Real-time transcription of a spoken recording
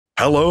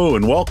Hello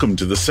and welcome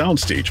to the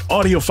SoundStage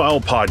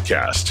Audiophile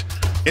Podcast.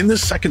 In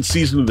this second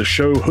season of the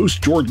show,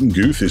 host Jorden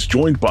Guth is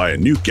joined by a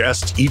new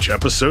guest each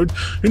episode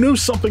who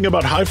knows something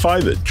about hi-fi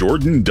that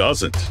Jorden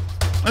doesn't.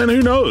 And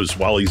who knows,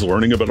 while he's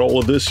learning about all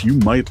of this, you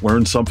might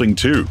learn something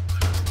too.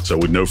 So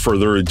with no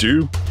further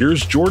ado,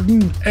 here's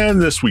Jorden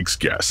and this week's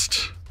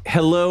guest.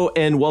 Hello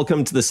and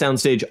welcome to the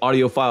SoundStage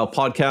Audiophile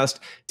Podcast.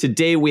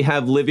 Today we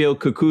have Livio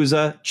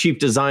Cucuzza, Chief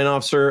Design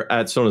Officer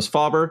at Sonus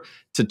Faber,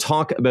 to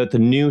talk about the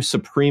new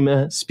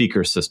Suprema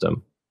speaker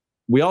system.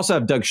 We also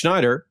have Doug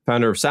Schneider,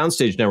 founder of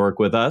SoundStage Network,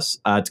 with us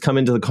to come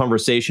into the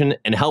conversation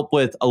and help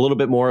with a little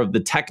bit more of the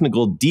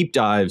technical deep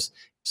dives.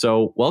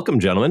 So welcome,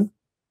 gentlemen.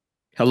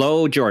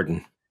 Hello,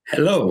 Jorden.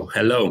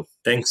 Hello.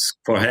 Thanks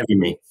for having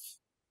me.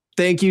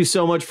 Thank you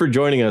so much for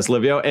joining us,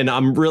 Livio. And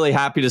I'm really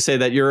happy to say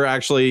that you're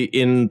actually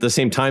in the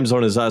same time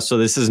zone as us. So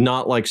this is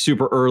not like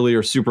super early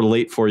or super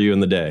late for you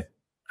in the day.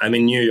 I'm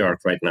in New York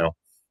right now.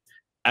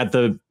 At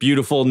the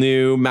beautiful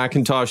new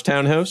Macintosh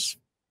townhouse?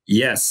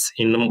 Yes,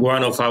 in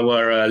one of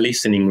our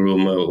listening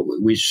room,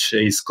 which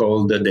is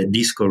called the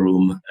disco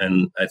room.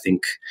 And I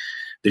think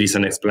there is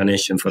an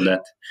explanation for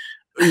that.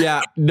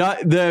 Yeah, not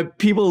the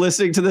people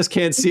listening to this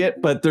can't see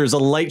it, but there's a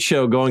light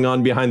show going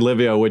on behind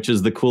Livio, which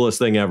is the coolest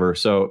thing ever.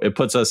 So it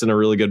puts us in a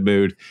really good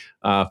mood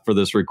for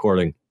this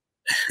recording.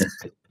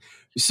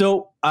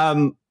 So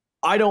I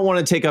don't want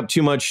to take up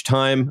too much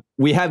time.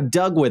 We have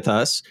Doug with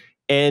us,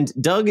 and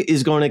Doug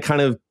is going to kind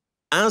of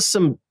ask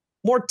some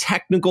more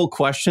technical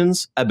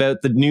questions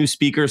about the new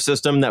speaker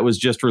system that was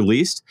just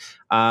released.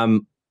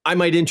 I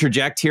might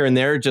interject here and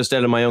there just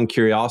out of my own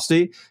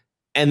curiosity.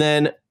 And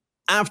then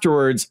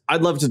afterwards,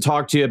 I'd love to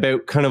talk to you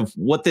about kind of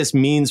what this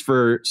means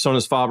for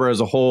Sonus Faber as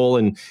a whole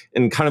and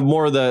kind of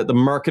more the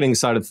marketing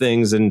side of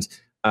things and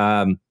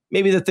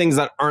maybe the things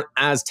that aren't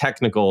as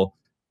technical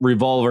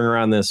revolving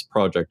around this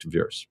project of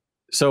yours.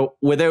 So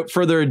without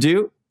further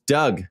ado,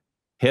 Doug,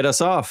 hit us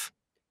off.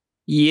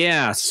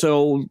 Yeah,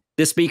 so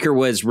this speaker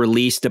was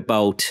released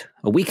about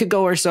a week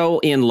ago or so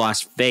in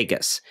Las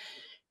Vegas.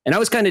 And I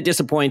was kind of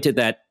disappointed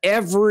that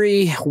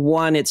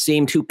everyone, it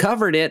seemed, who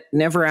covered it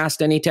never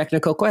asked any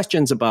technical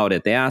questions about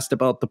it. They asked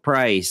about the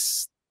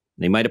price.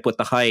 They might have put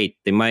the height.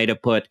 They might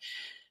have put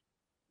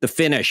the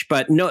finish.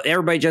 But no,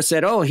 everybody just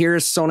said, oh,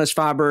 here's Sonus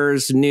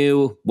Faber's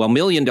new, $1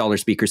 million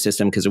speaker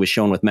system because it was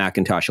shown with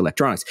Macintosh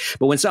Electronics.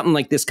 But when something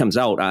like this comes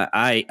out,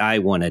 I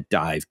want to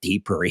dive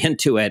deeper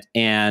into it.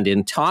 And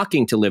in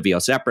talking to Livio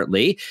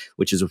separately,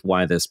 which is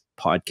why this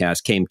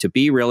podcast came to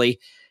be really,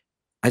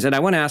 I said, I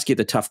want to ask you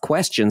the tough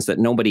questions that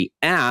nobody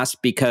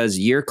asked because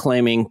you're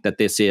claiming that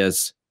this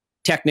is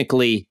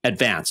technically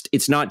advanced.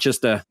 It's not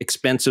just an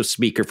expensive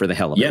speaker for the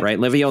hell of it, right,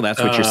 Livio?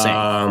 That's what you're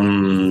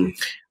saying.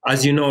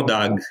 As you know,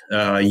 Doug,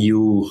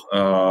 you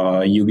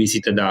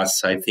visited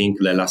us, I think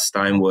the last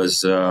time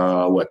was,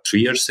 3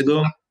 years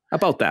ago?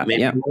 About that,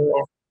 maybe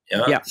more.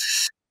 Yeah.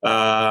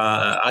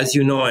 As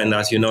you know, and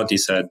as you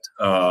noticed,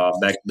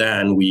 back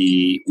then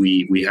we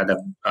had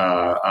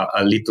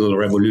a little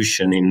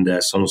revolution in the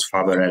Sonus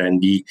Faber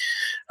R&D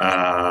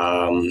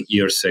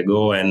years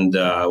ago, and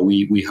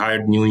we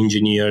hired new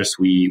engineers.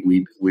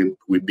 We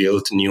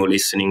built new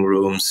listening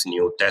rooms,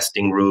 new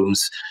testing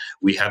rooms.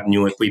 We have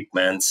new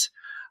equipments,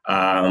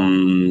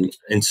 and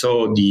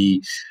so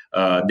the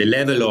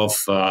level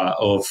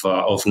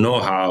of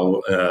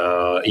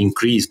know-how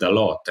increased a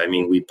lot. I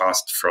mean, we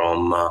passed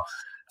from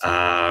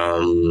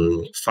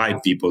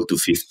 5 people to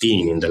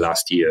 15 in the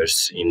last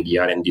years in the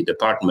R&D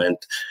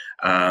department.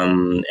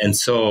 And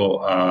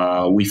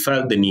so we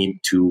felt the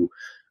need to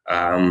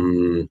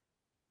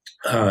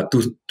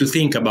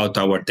think about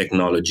our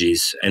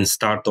technologies and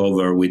start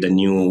over with a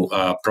new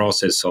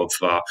process of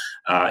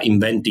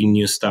inventing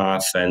new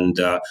stuff and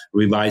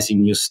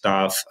revising new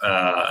stuff,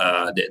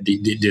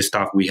 the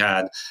stuff we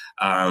had.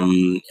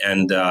 And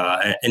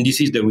this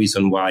is the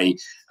reason why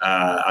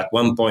at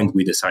one point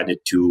we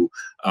decided to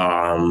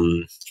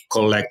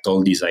collect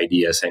all these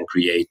ideas and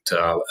create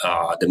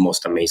the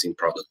most amazing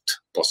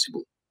product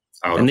possible.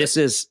 And this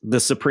is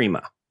the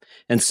Suprema.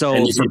 And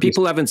so for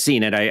people who haven't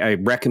seen it, I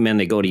recommend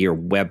they go to your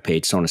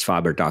webpage,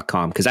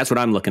 sonusfaber.com, because that's what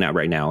I'm looking at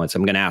right now. And so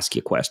I'm going to ask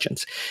you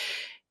questions.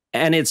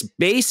 And it's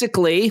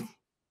basically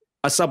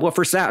a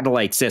subwoofer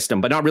satellite system,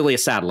 but not really a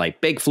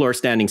satellite. Big floor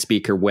standing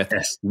speaker with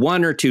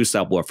 1 or 2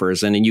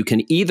 subwoofers. And then you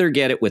can either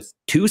get it with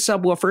 2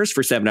 subwoofers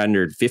for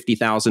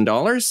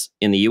 $750,000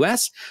 in the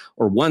US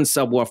or 1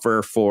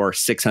 subwoofer for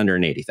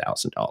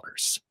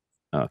 $680,000.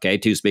 Okay,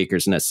 2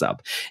 speakers and a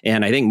sub.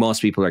 And I think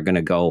most people are going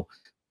to go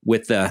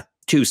with the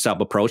 2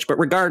 sub approach. But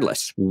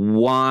regardless,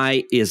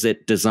 why is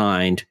it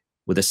designed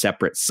with a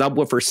separate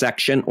subwoofer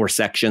section or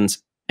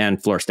sections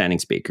and floor standing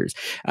speakers?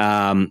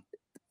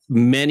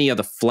 Many of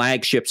the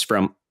flagships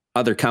from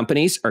other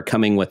companies are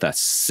coming with a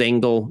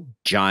single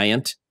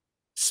giant,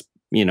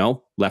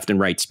 left and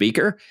right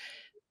speaker.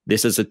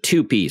 This is a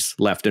 2-piece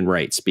left and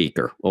right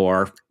speaker,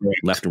 or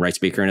left and right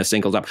speaker and a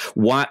single sub.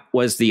 What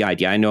was the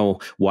idea? I know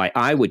why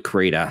I would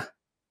create a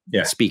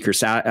speaker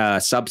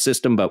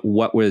subsystem, but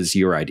what was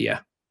your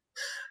idea?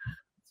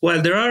 Well,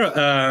 there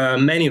are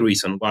many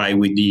reasons why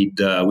we did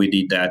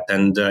that,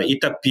 and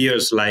it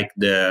appears like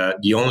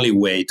the only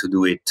way to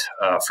do it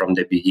from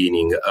the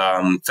beginning.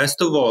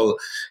 First of all,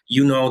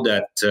 you know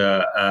that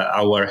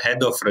our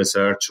head of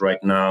research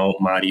right now,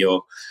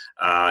 Mario,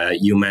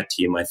 you met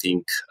him, I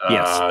think,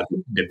 yes.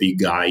 the big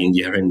guy in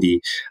the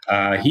R&D.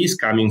 He's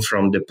coming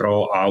from the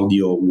pro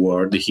audio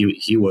world.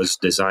 He was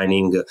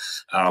designing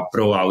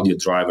pro audio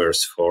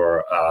drivers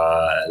for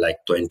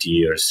like 20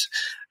 years.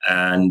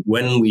 And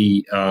when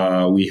we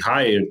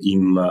hired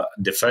him,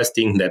 the first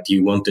thing that he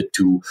wanted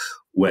to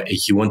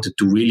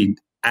really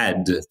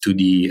add to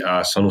the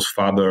Sonus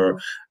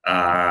Faber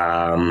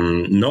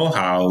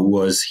know-how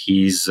was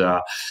his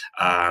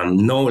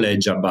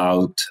knowledge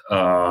about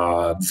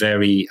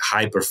very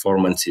high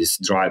performances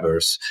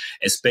drivers,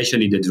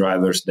 especially the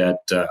drivers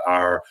that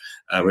are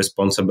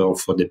responsible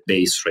for the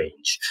bass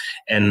range.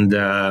 And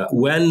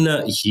when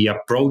he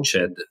approached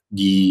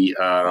the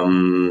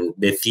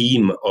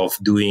theme of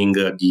doing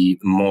the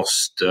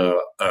most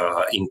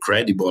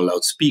incredible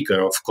loudspeaker,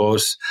 of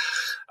course,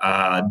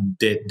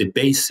 the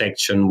bass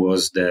section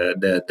was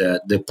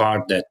the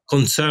part that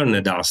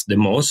concerned us the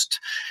most,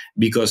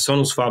 because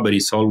Sonus Faber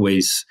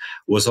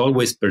was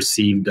always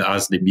perceived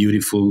as the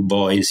beautiful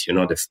voice,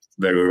 the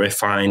very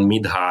refined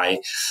mid-high,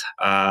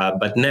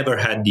 but never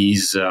had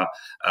these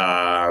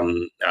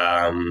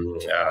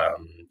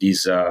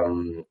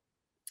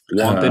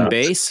Wampen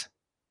bass.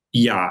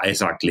 Yeah,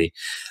 exactly.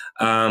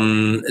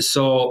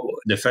 So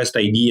the first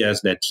ideas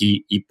that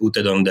he put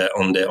it on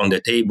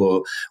the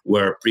table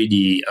were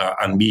pretty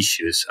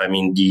ambitious. I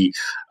mean, the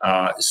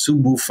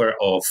subwoofer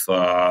of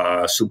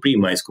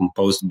Suprema is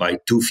composed by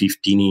two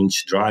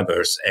 15-inch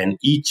drivers, and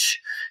each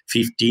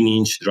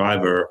 15-inch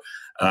driver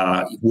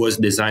was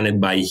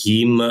designed by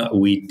him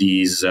with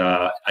this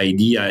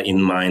idea in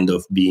mind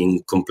of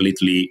being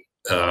completely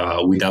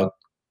without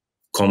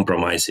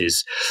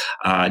compromises.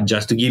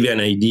 Just to give you an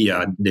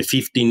idea, the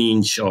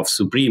 15-inch of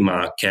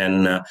Suprema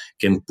can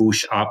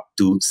push up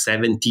to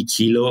 70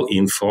 kilo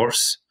in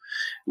force,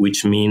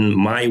 which means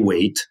my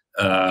weight,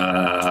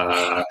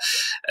 and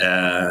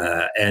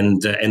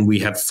we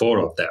have four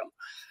of them.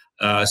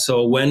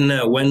 So when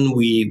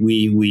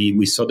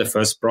we saw the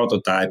first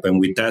prototype and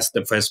we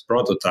tested the first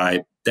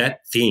prototype,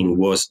 that thing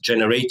was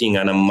generating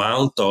an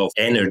amount of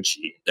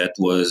energy that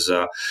was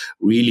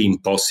really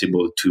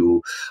impossible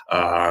to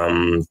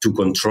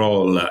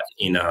control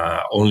in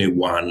only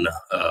one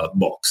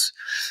box.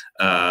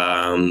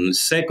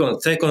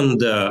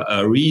 Second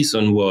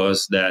reason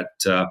was that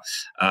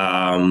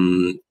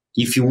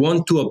if you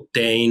want to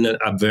obtain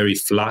a very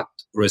flat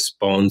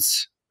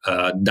response,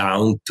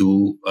 down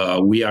to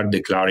we are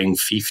declaring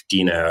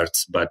 15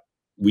 hertz, but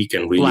we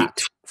can really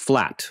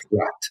flat.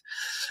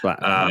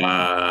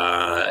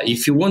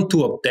 If you want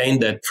to obtain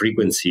that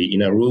frequency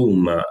in a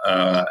room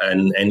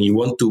and you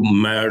want to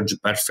merge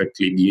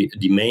perfectly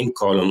the main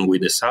column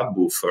with the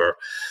subwoofer,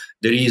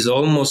 there is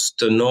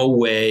almost no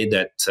way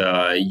that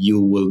you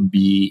will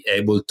be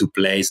able to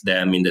place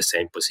them in the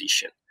same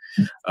position.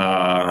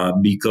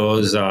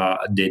 Because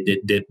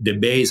the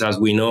bass, as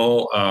we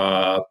know,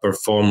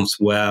 performs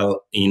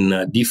well in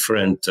a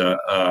different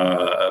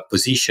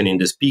position in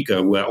the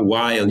speaker,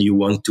 while you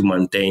want to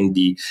maintain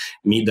the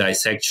mid-high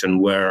section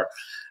where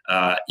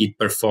it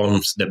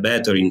performs the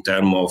better in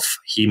terms of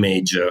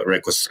image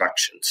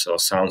reconstruction, so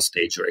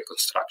SoundStage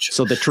reconstruction.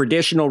 So the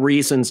traditional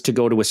reasons to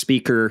go to a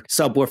speaker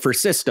subwoofer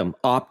system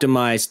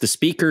optimize the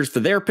speakers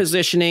for their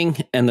positioning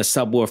and the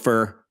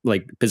subwoofer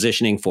like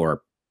positioning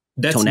for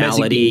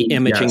tonality,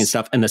 imaging, and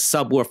stuff, and the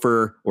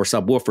subwoofer or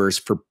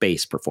subwoofers for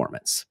bass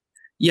performance.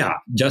 Yeah,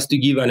 just to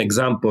give an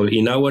example,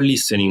 in our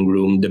listening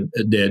room,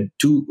 the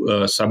two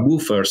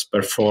subwoofers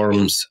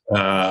performs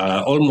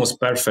almost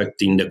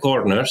perfect in the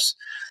corners,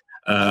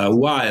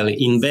 while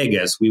in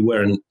Vegas we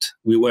weren't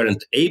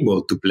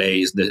able to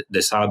place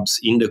the subs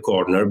in the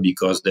corner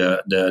because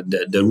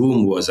the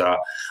room was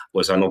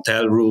an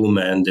hotel room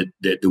and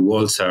the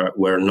walls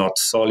were not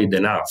solid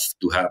enough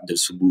to have the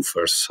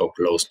subwoofers so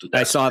close to them.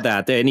 I saw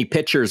that. Any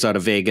pictures out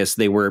of Vegas,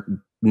 they were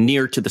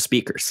near to the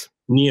speakers.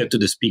 Near to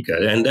the speaker,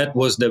 and that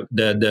was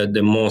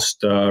the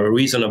most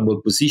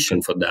reasonable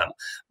position for them.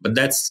 But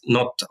that's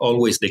not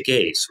always the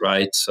case,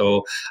 right?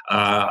 So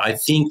I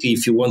think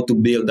if you want to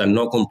build a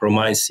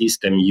no-compromise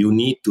system, you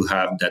need to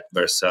have that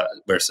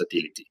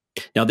versatility.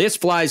 Now, this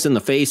flies in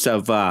the face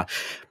of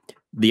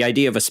the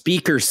idea of a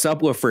speaker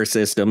subwoofer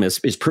system is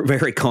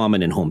very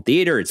common in home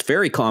theater. It's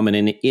very common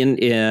in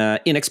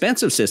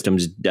inexpensive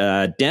systems.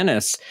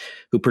 Dennis,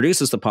 who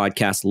produces the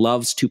podcast,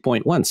 loves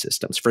 2.1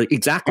 systems for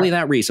exactly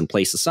that reason.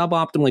 Place the sub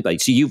optimally.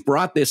 So you've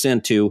brought this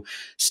into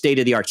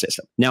state-of-the-art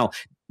system. Now,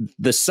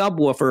 the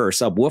subwoofer or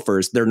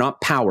subwoofers, they're not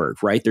powered,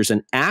 right? There's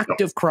an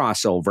active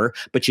crossover,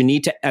 but you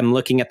need to, I'm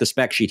looking at the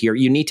spec sheet here,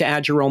 you need to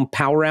add your own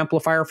power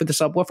amplifier for the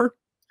subwoofer?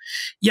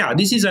 Yeah,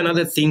 this is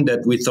another thing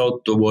that we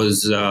thought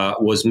was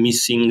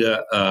missing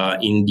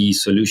in the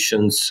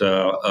solutions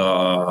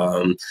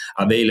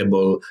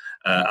available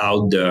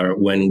out there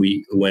when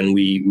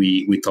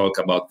we talk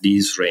about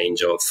this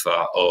range of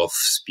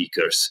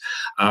speakers.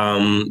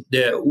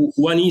 The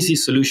one easy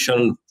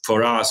solution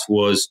for us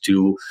was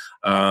to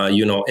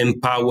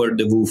empower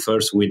the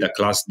woofers with a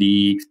Class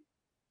D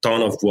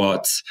ton of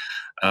watts.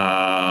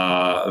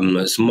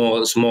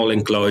 Small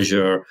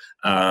enclosure,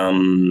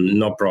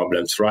 no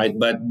problems, right?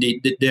 But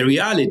the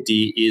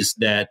reality is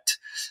that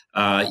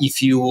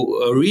if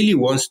you really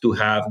want to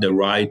have the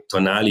right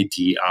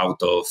tonality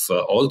out of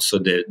also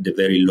the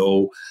very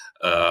low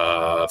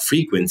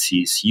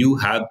frequencies, you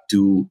have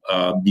to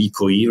be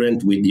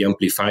coherent with the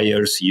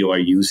amplifiers you are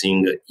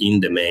using in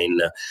the main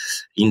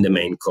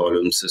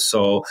columns.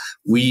 So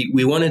we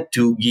wanted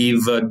to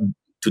give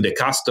to the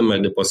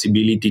customer the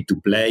possibility to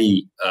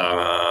play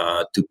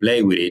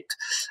with it,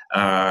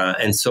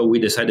 and so we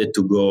decided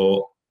to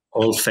go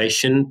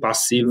old-fashioned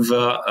passive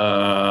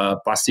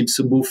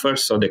subwoofer,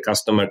 so the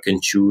customer can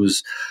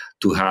choose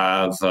to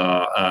have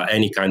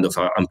any kind of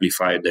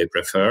amplifier they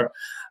prefer.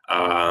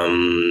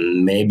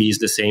 Maybe it's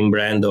the same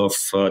brand of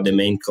the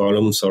main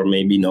columns, or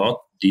maybe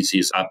not. This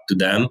is up to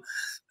them.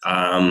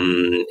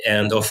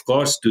 And of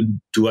course,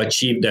 to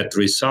achieve that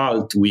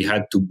result, we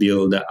had to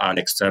build an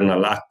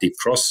external active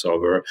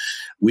crossover,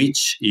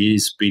 which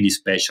is pretty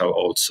special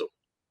also.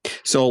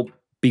 So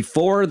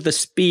before the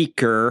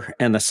speaker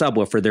and the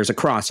subwoofer, there's a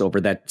crossover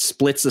that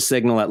splits the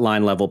signal at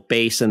line level,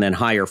 bass, and then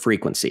higher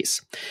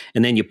frequencies.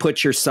 And then you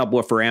put your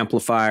subwoofer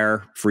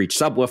amplifier for each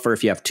subwoofer,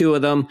 if you have two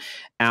of them,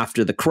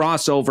 after the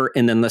crossover,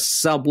 and then the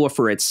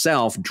subwoofer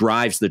itself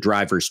drives the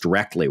drivers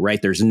directly,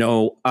 right? There's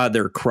no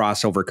other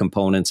crossover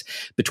components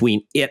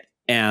between it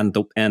and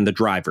the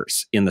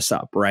drivers in the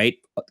sub, right?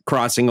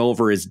 Crossing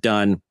over is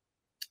done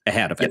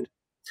ahead of it.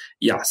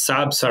 Yeah,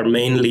 subs are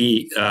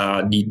mainly,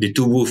 the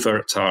two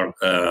woofers are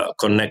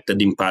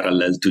connected in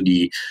parallel to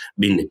the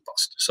binding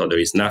post. So there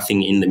is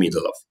nothing in the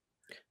middle of.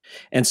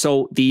 And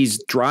so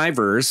these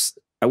drivers,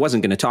 I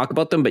wasn't going to talk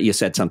about them, but you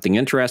said something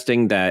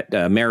interesting that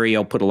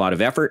Mario put a lot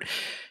of effort.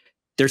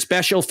 They're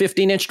special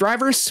 15-inch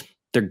drivers.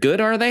 They're good,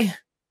 are they?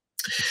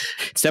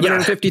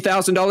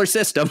 $750,000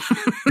 system.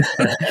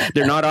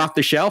 They're not off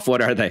the shelf.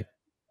 What are they?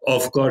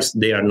 Of course,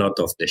 they are not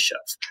off the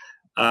shelf.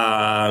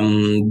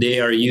 They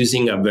are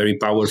using a very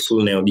powerful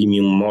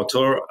neodymium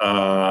motor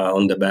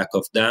on the back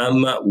of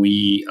them.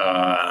 We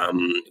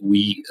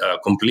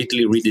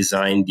completely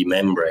redesigned the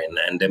membrane,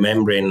 and the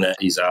membrane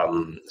is a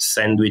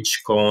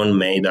sandwich cone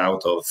made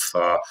out of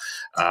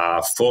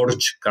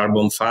forged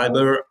carbon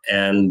fiber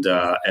and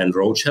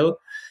roadshell.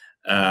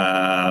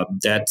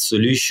 That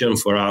solution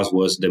for us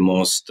was the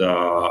most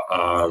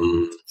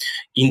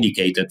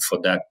indicated for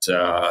that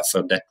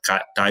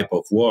type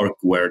of work,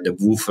 where the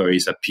woofer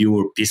is a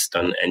pure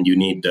piston and you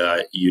need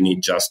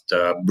just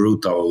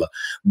brutal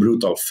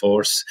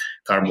force.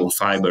 Carbon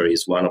fiber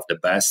is one of the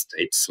best.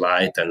 It's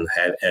light and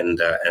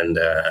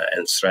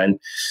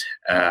strength.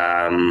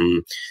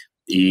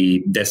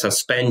 The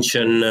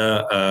suspension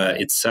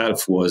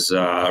itself was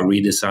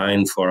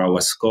redesigned for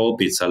our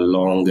scope. It's a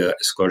long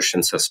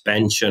excursion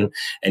suspension,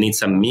 and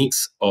it's a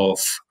mix of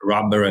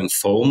rubber and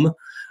foam,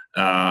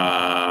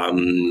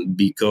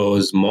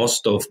 because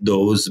most of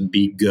those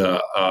big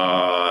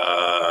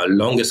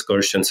long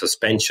excursion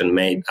suspension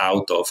made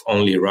out of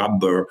only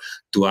rubber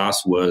to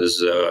us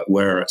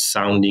were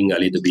sounding a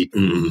little bit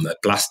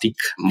plastic.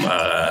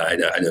 I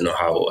don't know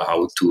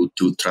how to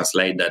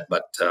translate that,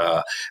 but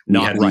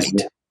not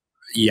right.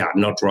 Yeah,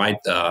 not right.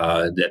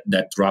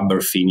 That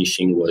rubber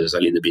finishing was a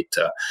little bit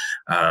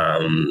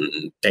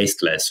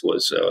tasteless.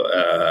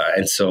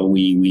 And so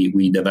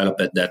we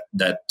developed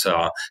that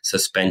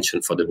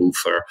suspension for the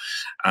woofer.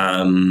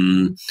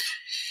 And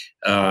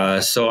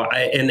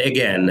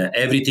again,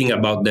 everything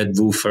about that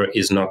woofer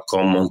is not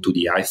common to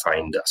the hi-fi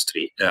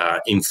industry.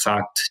 In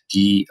fact,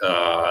 the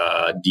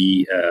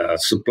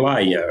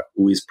supplier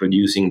who is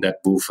producing that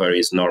woofer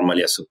is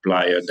normally a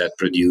supplier that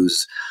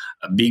produces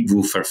a big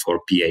woofer for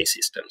PA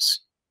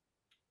systems.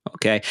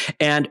 Okay.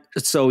 And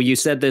so you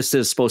said this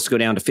is supposed to go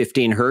down to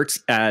 15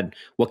 hertz.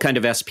 What kind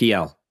of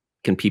SPL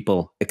can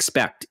people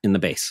expect in the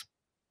bass?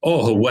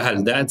 Oh,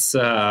 well, that's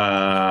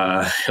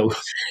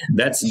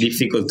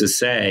difficult to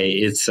say.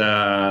 It's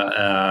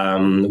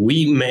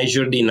we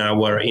measured in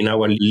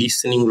our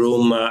listening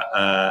room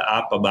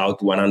up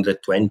about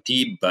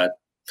 120, but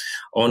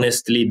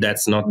honestly,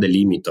 that's not the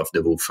limit of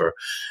the woofer.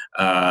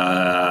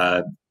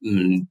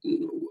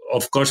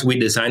 Of course, we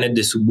designed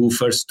the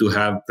subwoofers to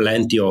have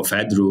plenty of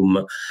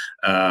headroom.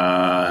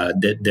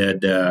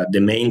 The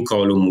main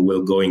column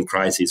will go in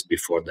crisis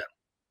before them.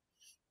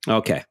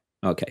 Okay.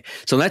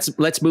 So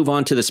let's move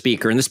on to the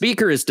speaker. And the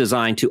speaker is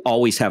designed to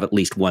always have at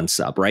least one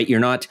sub, right?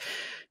 You're not.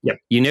 Yep.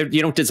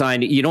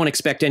 You don't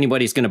expect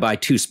anybody's going to buy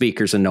two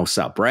speakers and no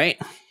sub,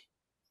 right?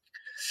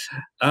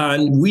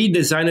 And we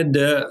designed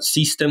the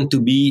system to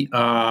be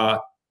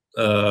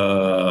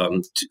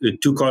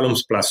two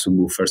columns plus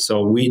subwoofer.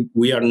 So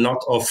we are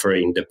not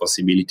offering the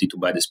possibility to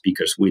buy the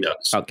speakers without.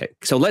 Okay,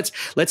 so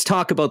let's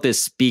talk about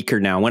this speaker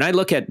now. When I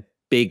look at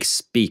big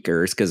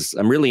speakers, because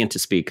I'm really into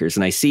speakers,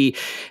 and I see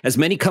as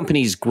many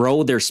companies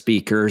grow their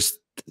speakers,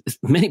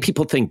 many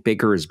people think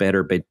bigger is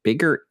better, but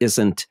bigger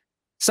isn't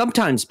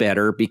sometimes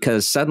better,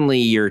 because suddenly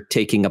you're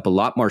taking up a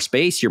lot more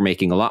space, you're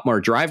making a lot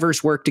more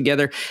drivers work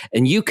together,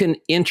 and you can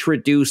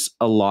introduce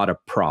a lot of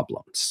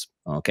problems.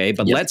 Okay,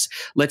 but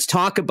let's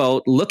talk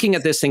about looking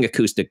at this thing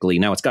acoustically.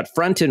 Now, it's got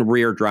front and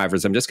rear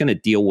drivers. I'm just going to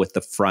deal with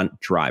the front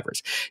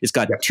drivers. It's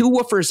got two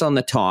woofers on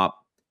the top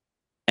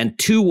and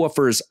two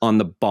woofers on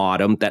the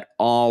bottom that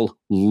all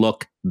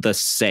look the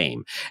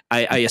same.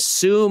 I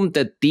assume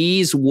that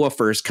these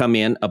woofers come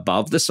in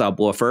above the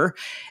subwoofer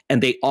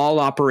and they all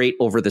operate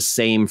over the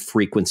same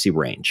frequency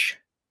range.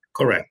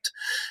 Correct.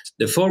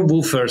 The four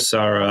woofers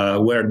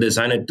were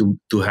designed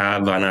to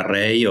have an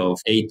array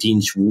of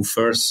 8-inch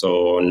woofers,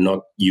 so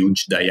not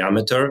huge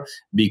diameter,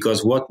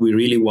 because what we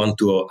really want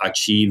to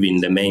achieve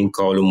in the main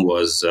column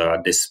was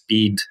the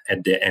speed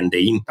and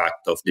the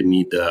impact of the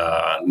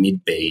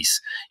mid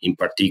bass, in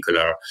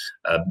particular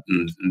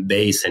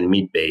bass and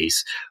mid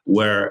bass,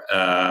 where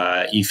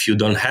if you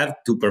don't have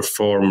to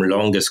perform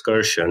long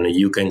excursion,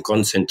 you can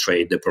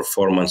concentrate the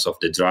performance of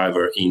the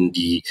driver in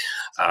the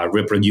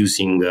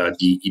reproducing the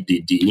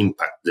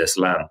impact, the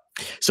slam.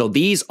 So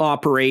these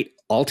operate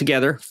all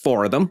together,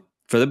 four of them,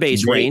 for the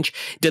bass range.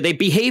 Do they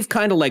behave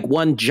kind of like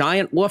one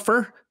giant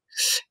woofer?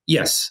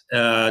 Yes.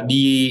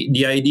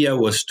 The idea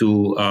was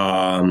to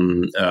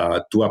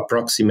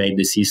approximate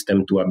the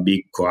system to a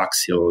big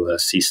coaxial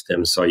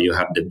system. So you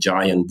have the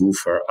giant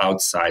woofer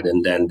outside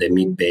and then the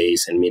mid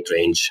bass and mid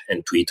range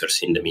and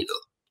tweeters in the middle.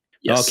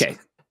 Yes. Okay.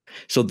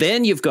 So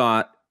then you've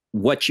got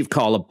what you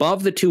call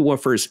above the two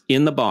woofers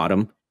in the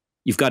bottom,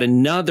 you've got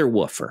another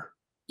woofer.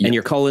 And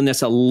you're calling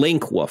this a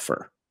link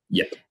woofer.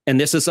 Yeah.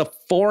 And this is a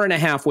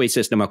 4.5-way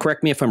system. Now,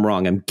 correct me if I'm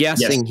wrong. I'm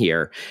guessing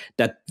here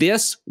that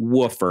this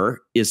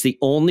woofer is the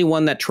only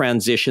one that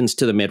transitions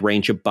to the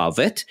mid-range above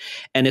it.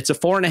 And it's a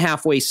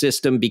 4.5-way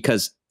system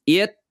because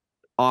it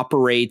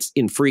operates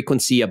in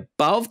frequency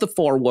above the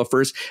four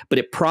woofers, but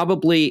it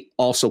probably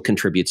also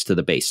contributes to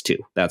the bass too.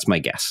 That's my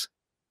guess.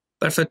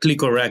 Perfectly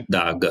correct,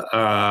 Doug.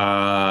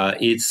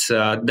 It's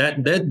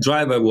that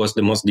driver was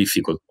the most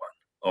difficult one,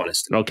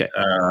 honestly. Okay.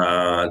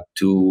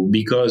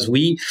 Because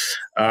we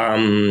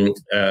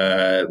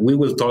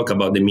will talk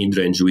about the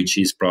mid-range, which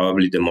is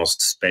probably the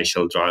most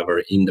special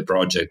driver in the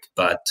project.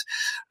 But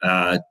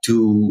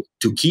to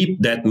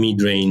keep that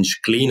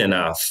mid-range clean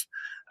enough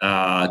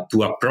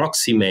to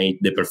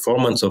approximate the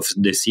performance of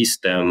the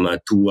system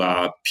to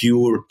a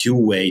pure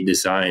two-way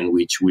design,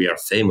 which we are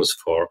famous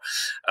for,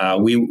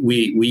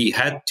 we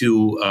had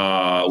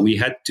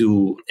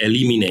to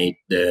eliminate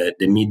the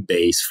mid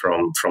bass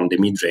from the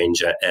mid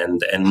range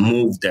and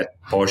move that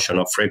portion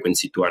of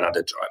frequency to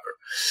another driver.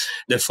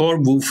 The four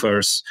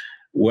woofers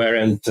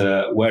weren't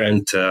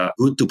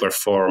good to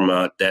perform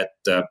that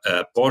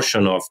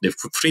portion of the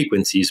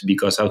frequencies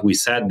because, as we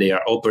said, they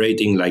are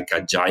operating like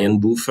a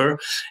giant woofer,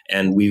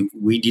 and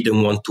we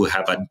didn't want to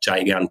have a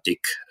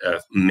gigantic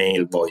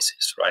male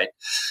voices, right?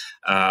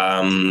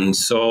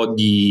 So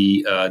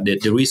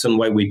the reason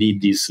why we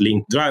did this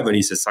link driver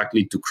is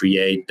exactly to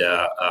create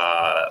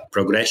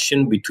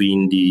progression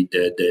between the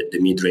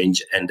mid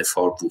range and the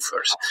four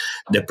woofers.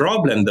 The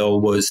problem, though,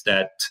 was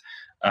that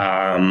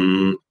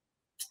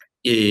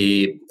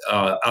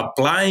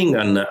applying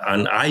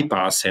an high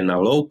pass and a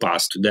low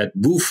pass to that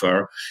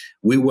woofer,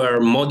 we were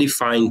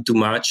modifying too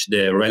much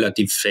the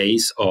relative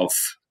phase of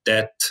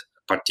that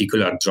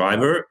particular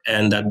driver,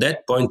 and at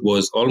that point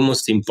was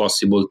almost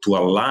impossible to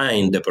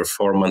align the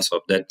performance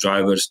of that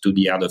drivers to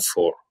the other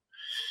four.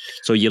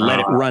 So you let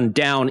it run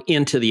down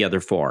into the other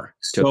four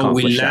to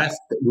accomplish that.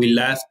 We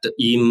left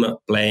him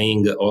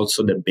playing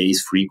also the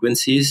bass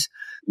frequencies,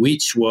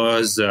 which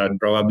was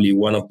probably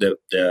one of the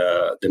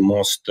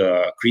most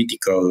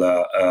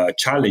critical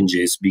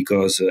challenges,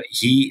 because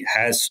he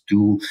has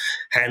to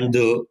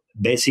handle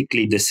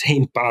basically the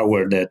same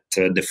power that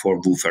the four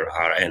woofers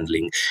are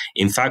handling.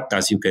 In fact,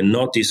 as you can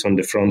notice on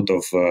the front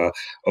of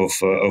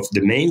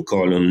the main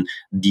column,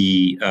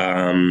 the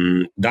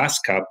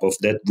dust cap of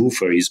that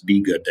woofer is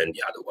bigger than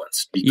the other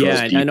ones.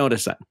 Because I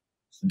noticed that.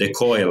 The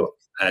coil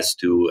has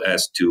to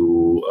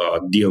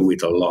deal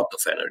with a lot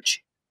of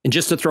energy. And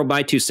just to throw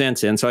my 2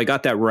 cents in, so I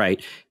got that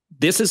right.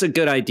 This is a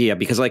good idea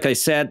because, like I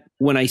said,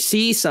 when I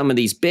see some of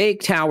these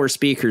big tower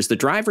speakers, the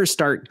drivers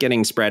start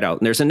getting spread out.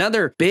 And there's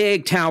another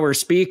big tower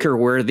speaker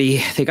where they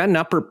got an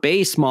upper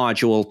bass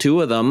module,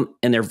 2 of them,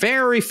 and they're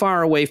very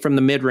far away from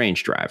the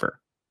mid-range driver.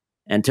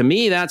 And to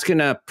me, that's going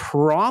to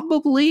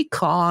probably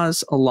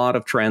cause a lot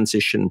of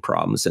transition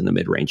problems in the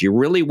mid-range. You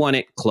really want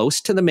it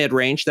close to the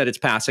mid-range that it's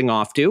passing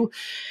off to.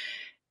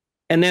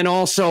 And then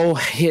also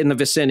in the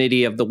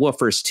vicinity of the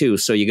woofers too.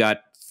 So you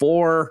got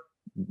 4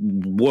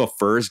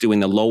 woofers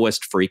doing the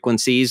lowest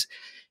frequencies.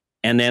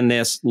 and then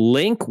this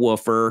link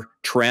woofer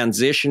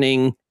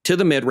transitioning to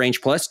the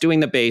mid-range plus doing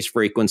the bass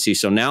frequency.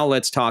 So now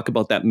let's talk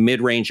about that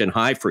mid-range and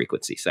high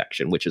frequency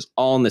section, which is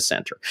all in the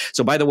center.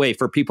 So by the way,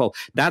 for people,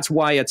 that's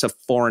why it's a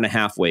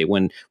 4.5 way.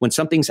 When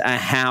something's a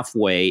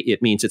halfway,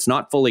 it means it's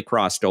not fully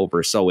crossed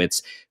over. So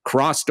it's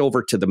crossed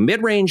over to the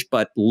mid-range,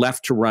 but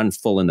left to run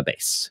full in the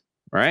bass.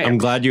 Right. I'm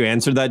glad you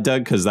answered that,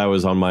 Doug, because that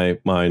was on my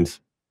mind.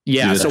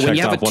 Yeah, so when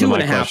you have a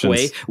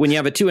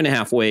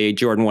 2.5 way,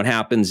 Jorden, what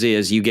happens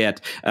is you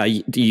get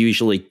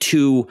usually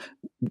two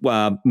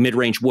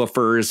mid-range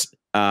woofers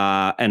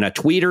and a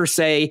tweeter,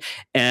 say,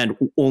 and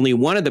only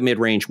one of the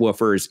mid-range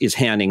woofers is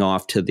handing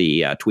off to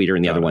the tweeter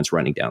and the other one's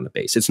running down the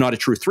bass. It's not a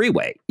true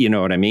three-way, you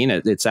know what I mean?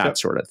 It's that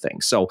sort of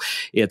thing. So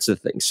it's a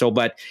thing. So,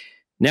 but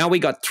now we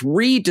got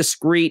three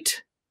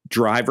discrete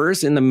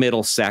drivers in the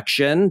middle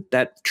section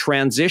that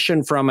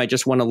transition from, I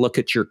just want to look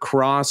at your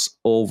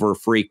crossover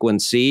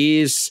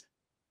frequencies.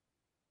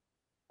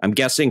 I'm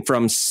guessing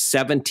from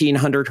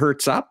 1700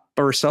 hertz up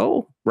or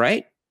so,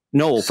 right?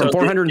 No, from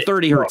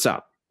 430 hertz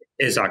up.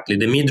 Exactly.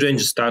 The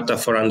mid-range starts at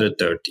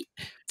 430.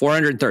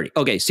 430.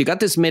 Okay, so you got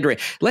this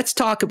mid-range. Let's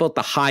talk about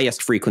the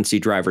highest frequency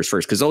drivers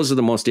first, because those are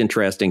the most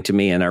interesting to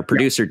me. And our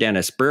producer,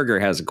 Dennis Berger,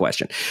 has a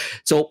question.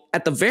 So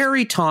at the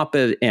very top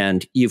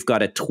end, you've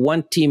got a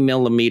 20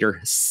 millimeter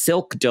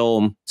Silk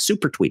Dome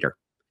super tweeter.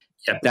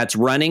 Yep. That's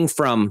running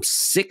from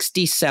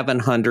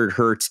 6,700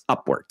 hertz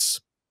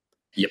upwards.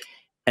 Yep.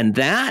 And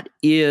that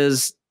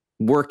is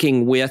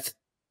working with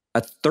a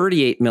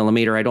 38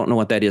 millimeter. I don't know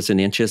what that is in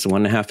inches,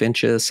 1.5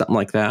 inches, something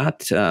like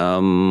that. Is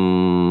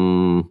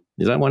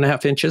that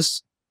 1.5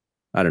 inches?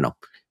 I don't know.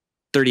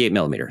 38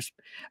 millimeters.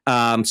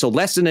 So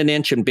less than an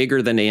inch and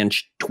bigger than an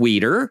inch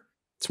tweeter.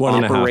 It's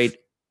 1.5.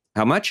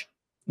 How much?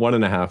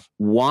 1.5.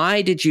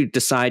 Why did you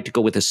decide to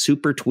go with a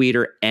super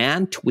tweeter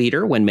and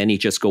tweeter when many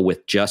just go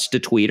with just a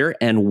tweeter?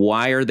 And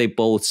why are they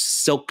both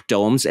Silk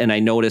Domes? And I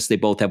noticed they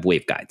both have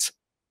waveguides.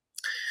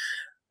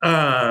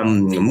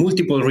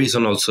 Multiple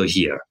reasons also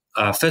here.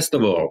 First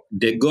of all,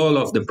 the goal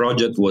of the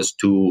project was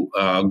to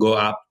go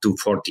up to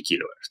 40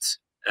 kilohertz.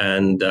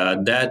 And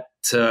that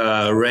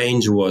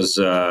range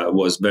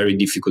was very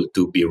difficult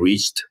to be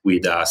reached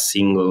with a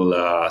single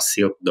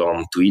Silk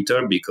Dome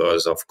tweeter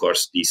because, of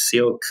course, the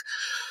silk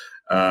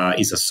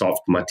is a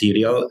soft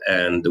material,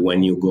 and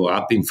when you go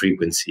up in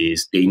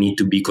frequencies, they need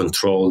to be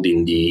controlled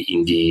in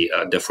the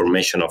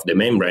deformation of the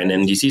membrane.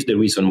 And this is the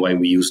reason why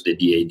we use the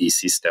DAD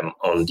system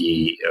on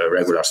the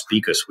regular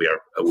speakers we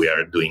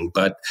are doing.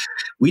 But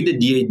with the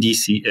DAD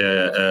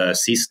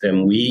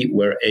system, we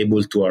were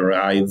able to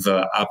arrive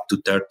up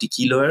to 30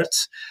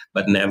 kilohertz,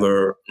 but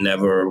never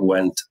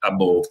went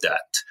above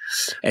that.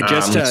 And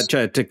just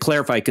to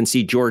clarify, I can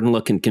see Jorden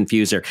looking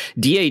confused there.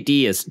 DAD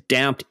is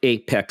damped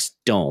apex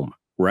dome.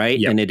 Right.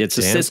 Yep. And it's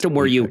a system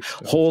where you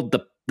hold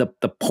the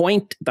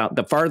point,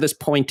 the farthest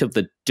point of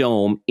the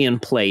dome in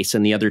place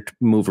and the other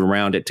move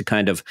around it to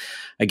kind of,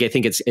 I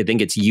think it's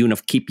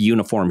keep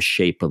uniform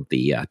shape of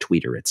the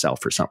tweeter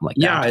itself or something like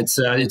that.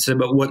 Yeah, it's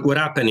about what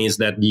happened is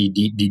that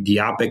the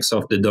apex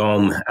of the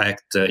dome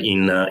act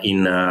in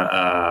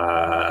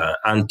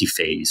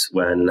antiphase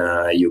when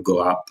you go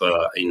up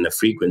in the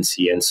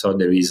frequency, and so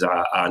there is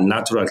a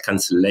natural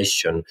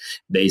cancellation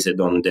based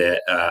on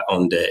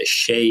the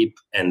shape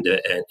and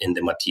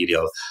the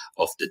material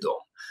of the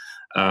dome.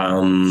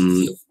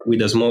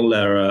 With a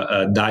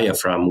smaller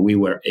diaphragm, we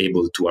were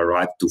able to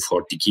arrive to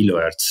 40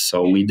 kilohertz.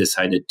 So we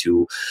decided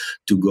to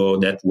go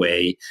that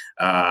way.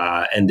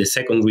 And the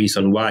second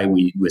reason why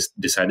we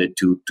decided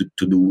to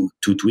do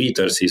two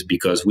tweeters is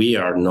because we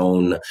are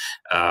known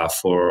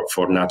for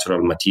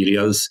natural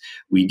materials.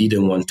 We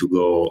didn't want to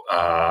go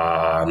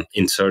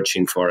in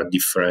searching for a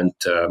different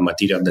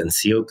material than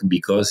silk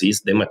because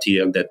it's the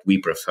material that we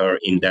prefer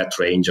in that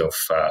range of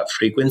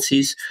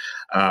frequencies.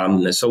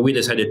 So we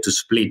decided to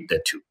split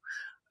the two.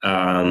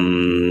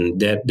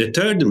 The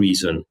third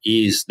reason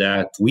is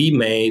that we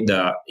made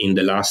in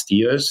the last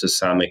years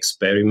some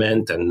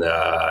experiment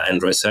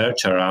and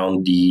research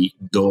around the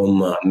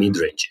dome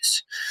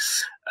mid-ranges.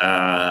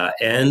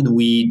 And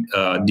we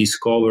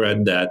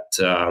discovered that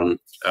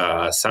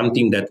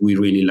something that we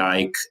really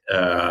like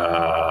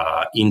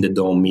in the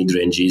dome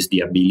mid-range is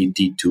the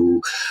ability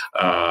to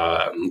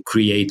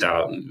create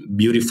a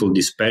beautiful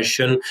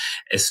dispersion,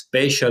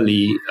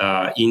 especially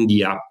in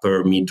the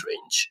upper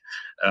mid-range.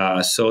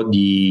 So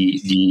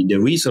the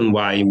reason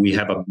why we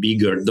have a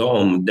bigger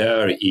dome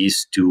there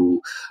is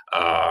to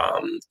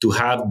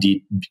have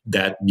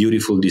that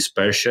beautiful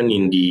dispersion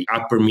in the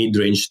upper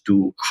mid-range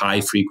to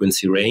high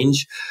frequency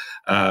range,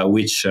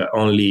 which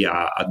only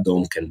a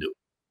dome can do.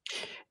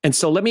 And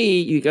so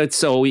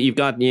you've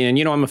got, and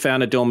I'm a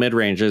fan of dome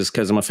mid-ranges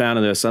because I'm a fan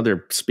of this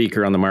other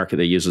speaker on the market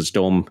that uses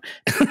dome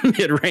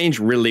mid-range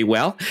really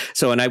well.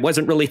 So, and I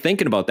wasn't really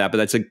thinking about that, but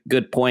that's a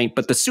good point.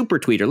 But the super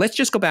tweeter, let's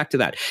just go back to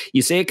that.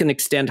 You say it can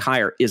extend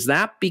higher. Is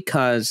that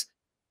because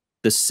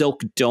the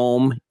Silk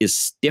Dome is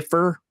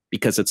stiffer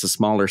because it's a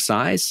smaller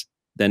size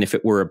than if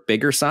it were a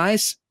bigger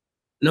size?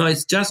 No,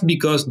 it's just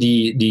because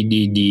the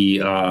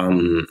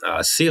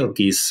silk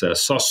is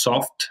so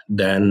soft.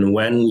 Then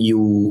when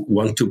you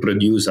want to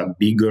produce a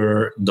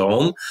bigger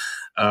dome,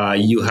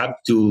 you have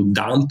to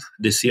dump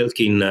the silk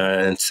in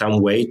some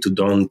way to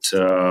don't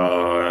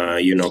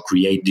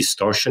create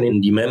distortion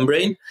in the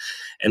membrane.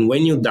 And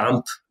when you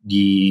dump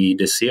the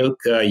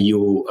silk,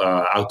 you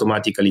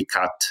automatically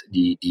cut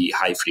the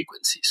high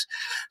frequencies.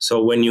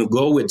 So when you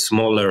go with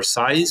smaller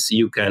size,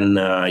 you can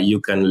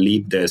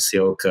leave the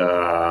silk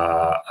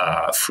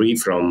free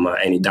from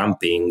any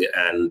dumping,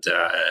 and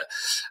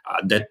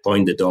at that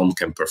point the dome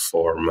can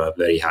perform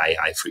very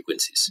high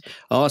frequencies.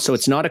 Oh, so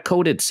it's not a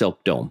coated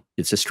silk dome;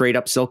 it's a straight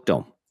up silk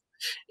dome.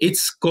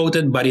 It's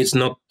coated, but it's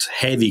not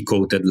heavy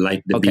coated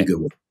like the bigger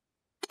one.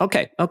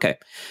 Okay.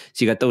 So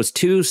you got those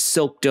two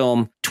silk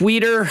dome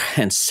tweeter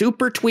and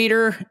super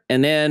tweeter,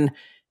 and then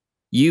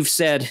you've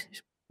said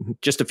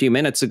just a few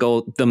minutes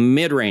ago the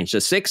mid-range, the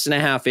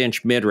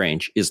 6.5-inch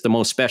mid-range, is the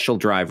most special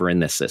driver in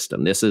this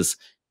system. This is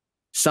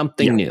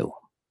something new.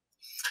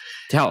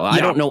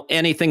 I don't know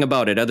anything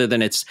about it other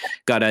than it's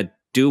got a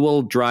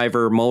dual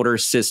driver motor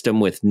system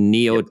with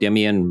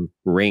neodymium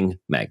ring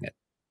magnet.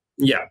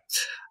 Yeah.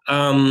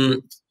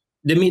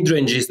 The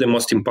mid-range is the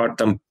most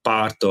important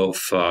part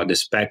of the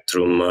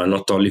spectrum,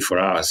 not only for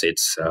us.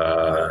 It's,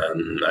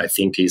 I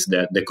think, is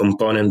the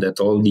component that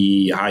all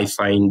the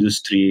hi-fi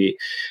industry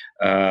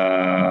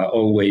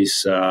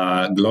always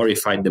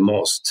glorified the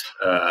most,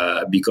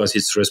 because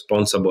it's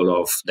responsible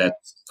of that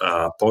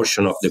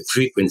portion of the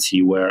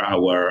frequency where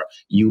our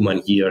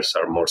human ears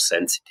are more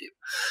sensitive.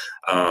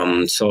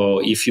 So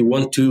if you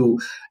want to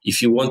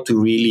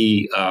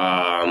really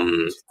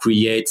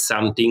create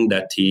something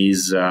that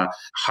is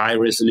high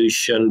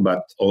resolution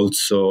but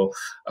also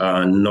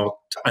not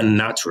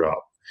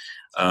unnatural,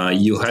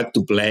 you have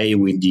to play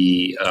with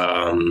the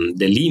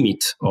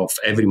limit of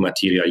every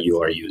material you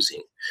are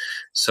using.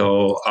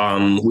 So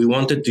we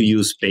wanted to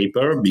use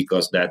paper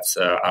because that's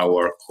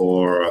our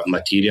core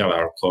material,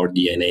 our core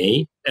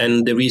DNA.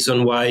 And the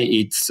reason why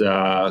it's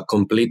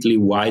completely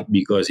white,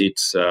 because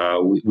it's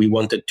we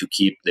wanted to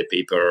keep the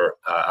paper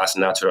as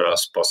natural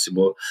as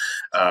possible.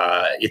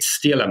 It's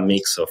still a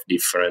mix of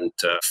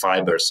different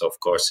fibers, of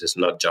course. It's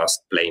not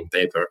just plain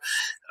paper.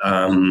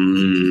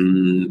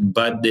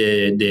 But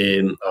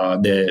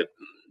the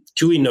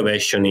two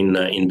innovation in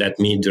that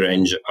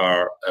mid-range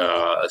are,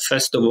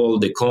 first of all,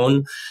 the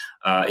cone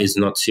is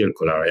not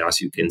circular,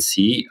 as you can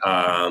see.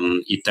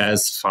 It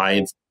has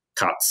 5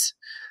 cuts.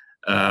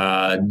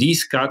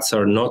 These cuts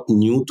are not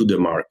new to the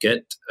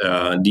market.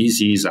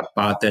 This is a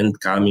patent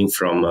coming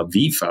from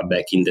VIFA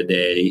back in the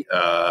day,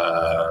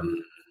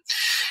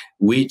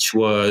 which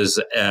was...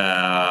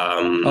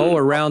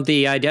 around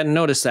the... I didn't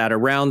notice that.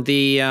 Around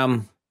the...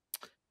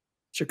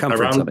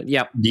 circumference of it.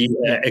 Yeah. The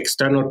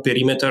external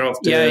perimeter of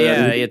the...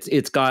 Yeah.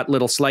 It's got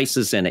little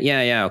slices in it.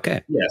 Yeah.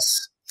 Okay.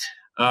 Yes.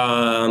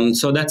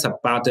 So that's a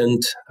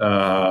patent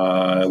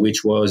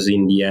which was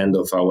in the end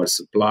of our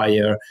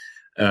supplier.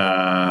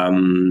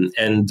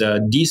 And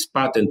this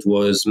patent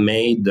was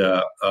made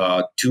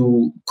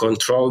to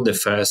control the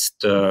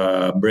first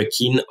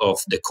break-in of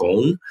the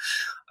cone.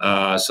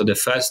 So the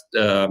first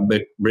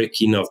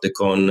break-in of the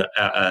cone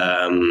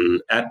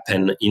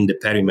happened in the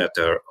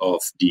perimeter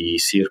of the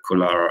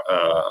circular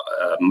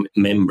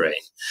membrane.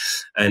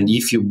 And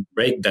if you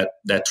break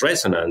that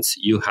resonance,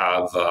 you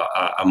have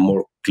a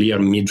more clear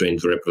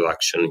mid-range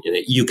reproduction.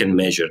 You can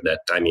measure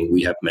that. I mean,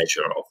 we have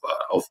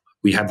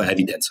we have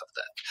evidence of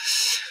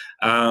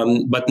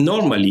that. But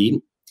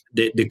normally,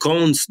 the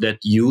cones that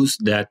use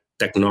that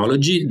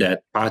technology,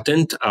 that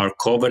patent, are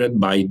covered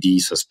by the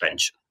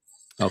suspension.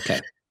 Okay.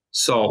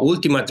 So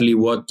ultimately,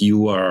 what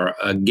you are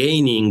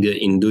gaining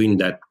in doing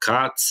that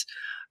cuts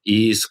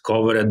is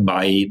covered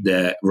by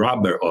the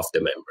rubber of the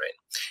membrane.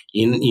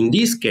 In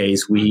this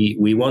case,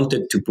 we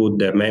wanted to put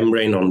the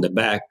membrane on the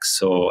back,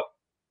 so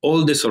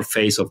all the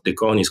surface of the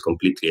cone is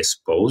completely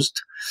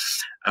exposed.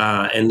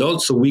 And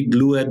also we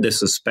glued the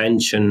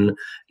suspension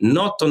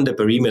not on the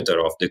perimeter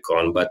of the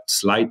cone, but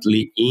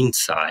slightly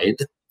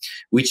inside,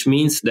 which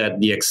means that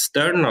the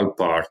external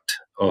part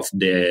of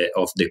the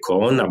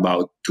cone,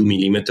 about 2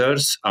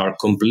 millimeters, are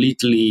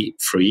completely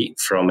free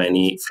from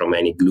any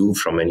glue,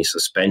 from any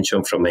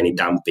suspension, from any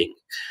damping.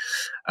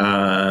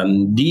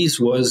 This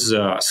was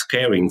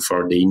scaring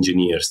for the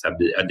engineers at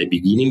the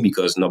beginning,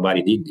 because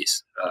nobody did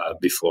this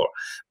before.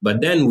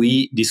 But then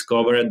we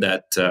discovered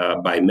that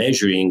by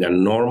measuring a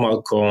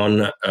normal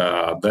cone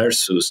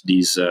versus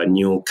this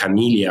new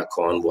camellia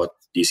cone,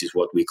 this is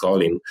what we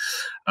call him,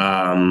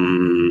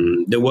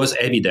 there was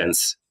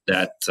evidence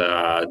that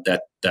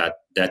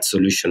that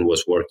solution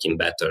was working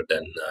better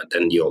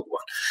than the old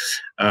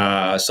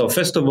one. So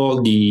first of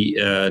all,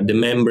 the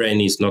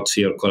membrane is not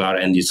circular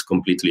and is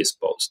completely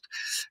exposed.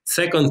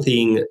 Second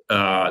thing,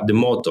 the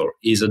motor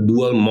is a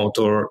dual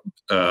motor,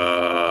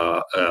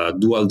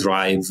 dual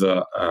drive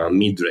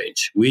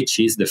mid-range, which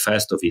is the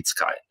first of its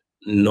kind.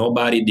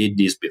 Nobody did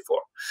this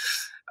before.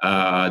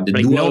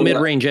 No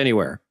mid-range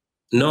anywhere.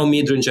 No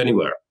mid-range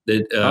anywhere.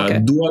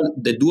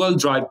 The dual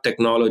drive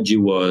technology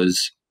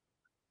was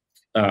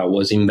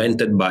was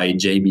invented by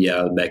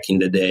JBL back in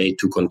the day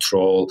to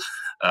control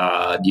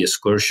the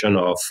excursion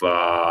of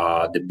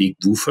the big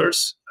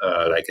woofers,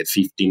 like a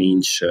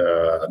 15-inch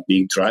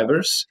big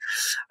drivers.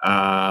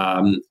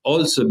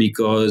 Also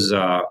because,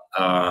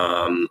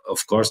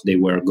 of course, they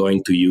were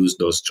going to use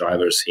those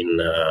drivers in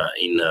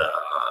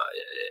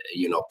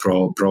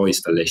pro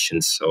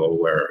installations, so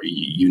where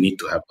you need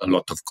to have a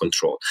lot of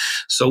control.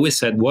 So we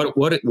said, what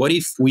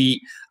if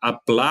we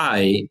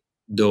apply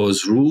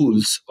those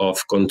rules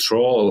of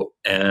control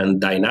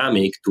and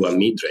dynamic to a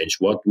mid-range?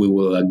 What we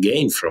will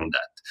gain from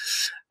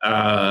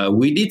that?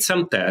 We did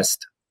some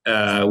tests.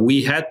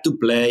 We had to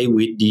play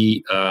with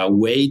the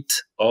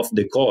weight of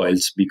the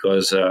coils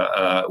because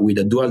with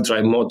a dual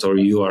drive motor,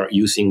 you are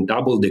using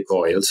double the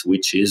coils,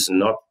 which is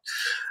not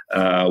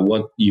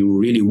what you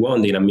really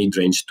want in a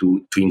mid-range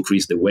to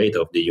increase the weight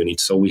of the unit.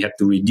 So we had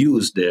to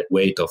reduce the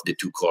weight of the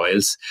two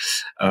coils.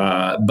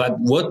 But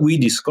what we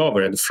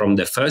discovered from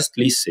the first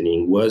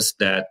listening was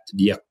that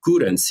the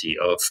accuracy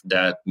of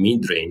that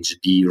mid-range,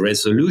 the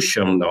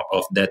resolution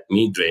of that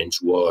mid-range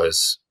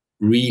was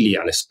really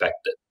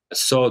unexpected.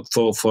 So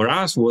for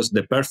us was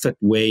the perfect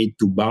way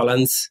to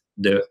balance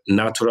the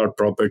natural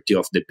property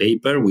of the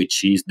paper,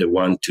 which is the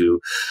one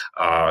to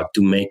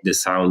make the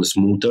sound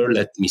smoother,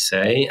 let me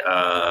say,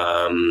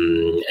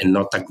 and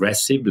not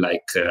aggressive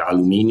like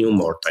aluminium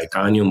or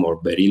titanium or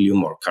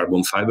beryllium or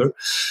carbon fiber.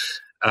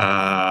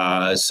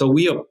 So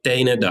we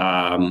obtained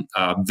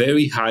a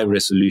very high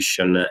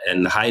resolution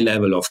and high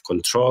level of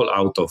control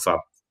out of a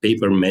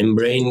paper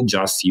membrane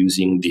just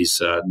using this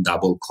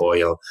double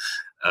coil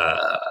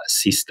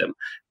system.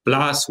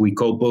 Plus, we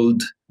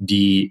coupled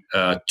the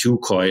two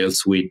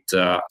coils with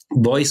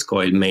voice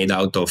coil made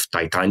out of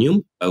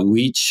titanium,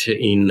 which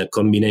in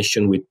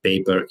combination with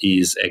paper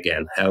is,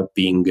 again,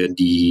 helping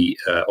the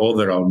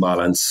overall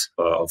balance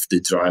of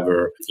the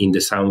driver in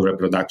the sound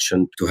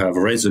reproduction to have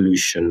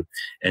resolution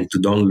and to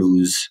don't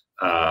lose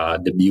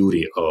the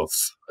beauty of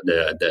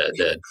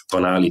the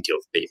tonality of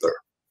paper.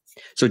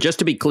 So just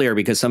to be clear,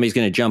 because somebody's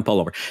going to jump all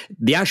over,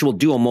 the actual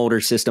dual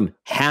motor system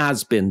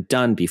has been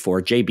done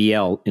before.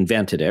 JBL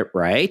invented it,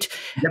 right?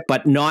 Yep.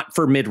 But not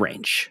for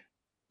mid-range.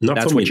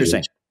 That's what you're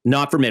saying.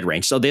 Not for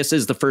mid-range. So this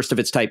is the first of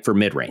its type for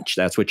mid-range.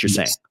 That's what you're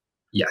saying.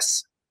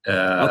 Yes.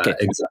 Okay.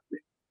 Exactly.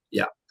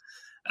 Yeah.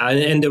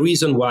 And the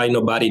reason why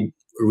nobody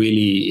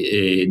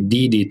really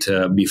did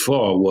it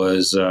before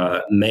was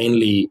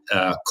mainly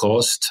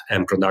cost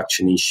and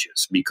production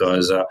issues.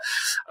 Because,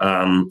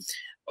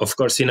 of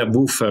course, in a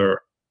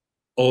woofer,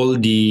 all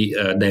the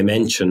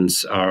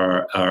dimensions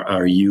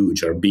are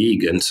huge, are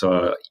big, and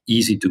so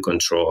easy to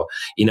control.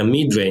 In a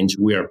mid-range,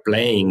 we are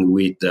playing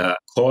with a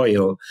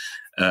coil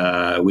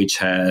which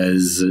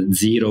has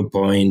 0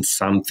 point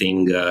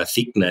something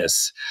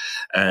thickness,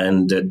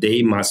 and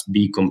they must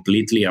be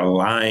completely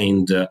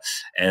aligned,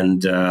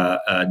 and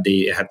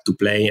they have to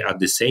play at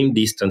the same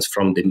distance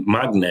from the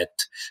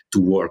magnet to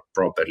work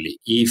properly.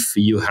 If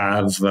you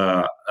have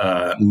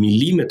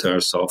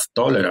millimeters of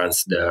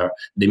tolerance there,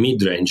 the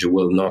mid-range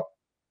will not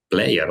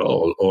play at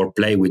all or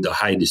play with a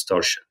high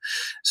distortion.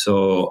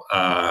 So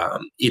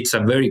it's a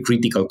very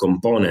critical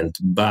component,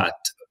 but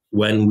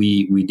when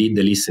we did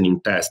the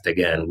listening test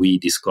again, we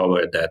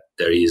discovered that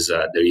there is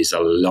a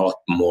lot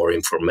more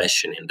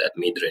information in that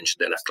mid-range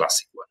than a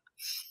classic one.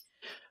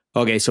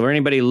 Okay, so for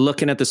anybody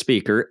looking at the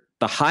speaker,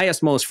 the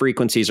highest most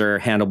frequencies are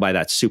handled by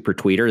that super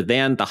tweeter.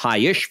 Then the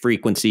high-ish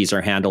frequencies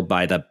are handled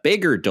by the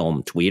bigger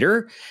dome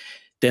tweeter.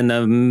 Then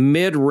the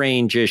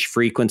mid-range-ish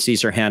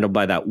frequencies are handled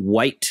by that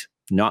white,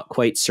 not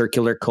quite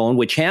circular cone,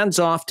 which hands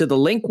off to the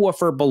link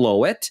woofer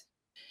below it,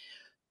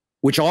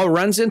 which all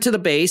runs into the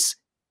bass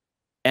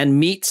and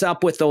meets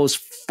up with those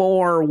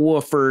four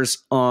woofers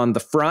on the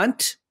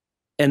front.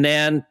 And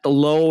then the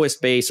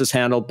lowest bass is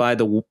handled by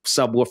the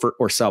subwoofer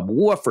or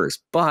subwoofers.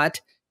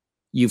 But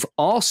you've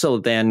also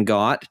then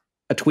got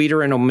a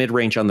tweeter and a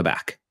mid-range on the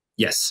back.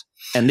 Yes.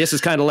 And this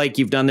is kind of like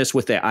you've done this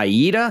with the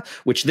AIDA,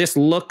 which this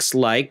looks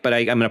like, but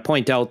I'm going to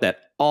point out that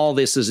all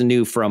this is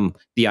new from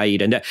the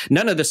AIDA.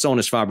 None of the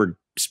Sonus Faber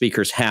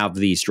speakers have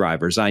these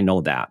drivers. I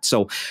know that.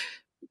 So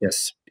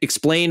yes,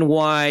 explain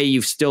why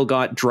you've still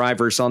got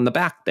drivers on the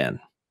back then.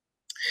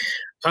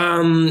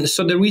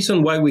 So the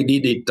reason why we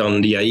did it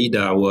on the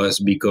AIDA was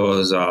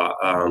because,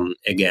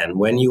 again,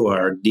 when you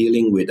are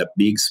dealing with a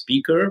big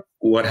speaker,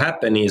 what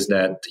happened is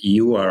that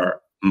you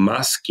are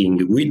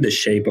masking with the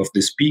shape of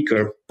the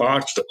speaker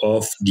part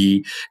of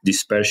the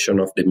dispersion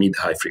of the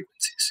mid-high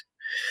frequencies.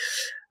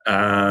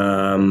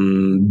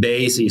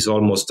 Bass is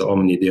almost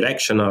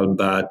omnidirectional,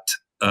 but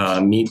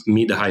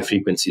mid-high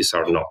frequencies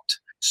are not.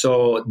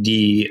 So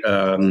the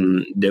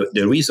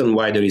reason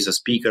why there is a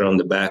speaker on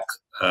the back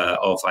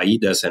of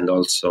AIDAs and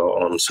also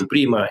on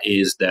Suprema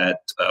is that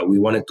we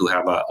wanted to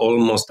have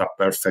almost a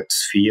perfect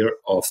sphere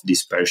of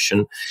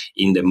dispersion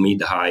in the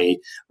mid-high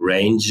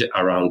range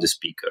around the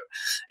speaker.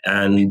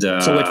 And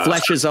so it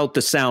fleshes out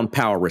the sound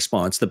power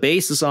response. The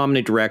bass is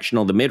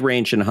omnidirectional, the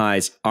mid-range and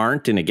highs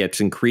aren't, and it gets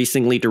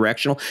increasingly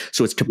directional.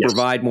 So it's to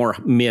provide more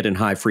mid and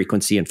high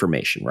frequency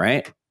information,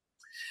 right?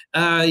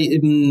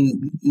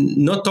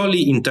 Not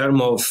only in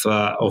terms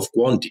of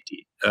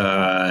quantity.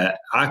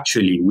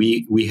 Actually,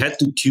 we had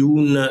to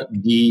tune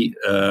the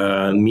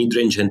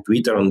mid-range and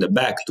tweeter on the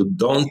back to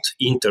don't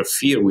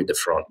interfere with the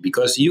front,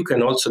 because you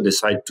can also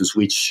decide to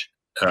switch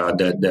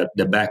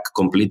the back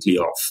completely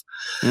off.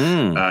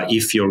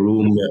 If your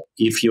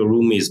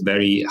room is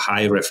very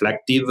high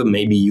reflective,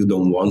 maybe you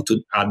don't want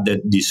to add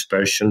that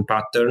dispersion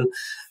pattern.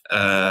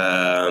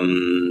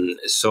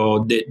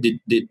 So the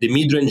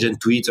mid-range and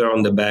tweeter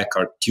on the back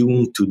are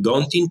tuned to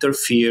don't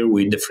interfere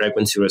with the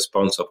frequency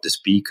response of the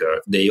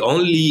speaker. They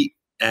only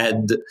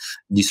add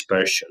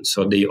dispersion.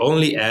 So they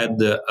only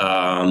add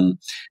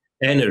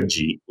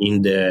energy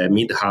in the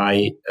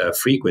mid-high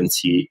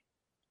frequency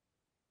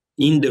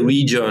in the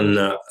region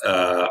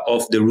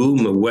of the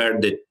room where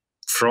the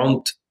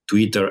front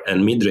tweeter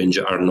and mid-range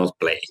are not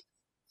playing.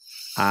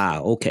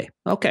 Okay.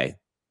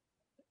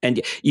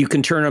 And you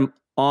can turn them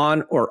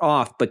on or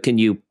off, but can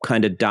you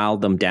kind of dial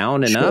them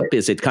down and up?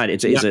 Is it kind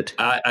of, is it?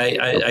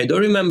 I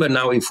don't remember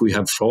now if we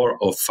have 4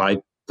 or 5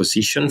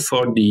 positions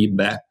for the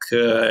back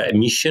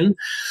emission.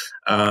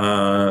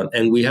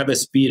 And we have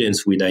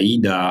experience with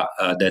AIDA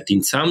that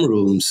in some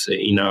rooms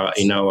in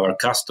our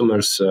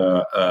customers'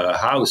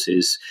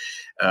 houses,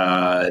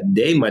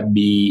 they might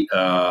be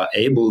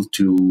able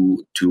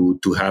to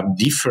have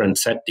different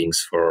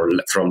settings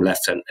from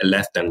left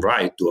and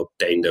right to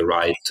obtain the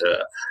right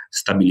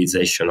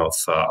stabilization of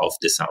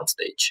the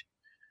soundstage.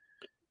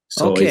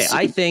 So okay,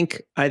 I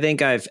think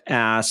I've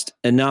asked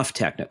enough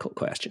technical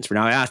questions for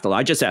now.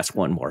 I just asked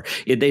one more.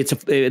 The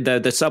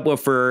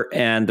subwoofer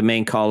and the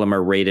main column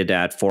are rated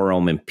at 4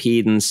 ohm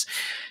impedance.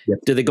 Yep.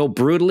 Do they go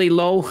brutally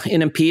low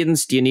in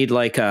impedance? Do you need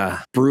like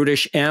a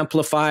brutish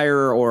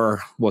amplifier,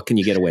 or what can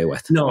you get away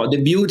with? No,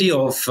 the beauty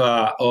of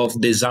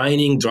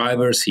designing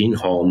drivers in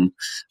home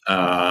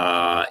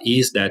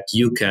is that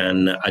you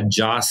can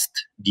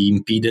adjust the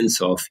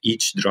impedance of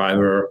each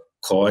driver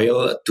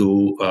coil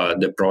to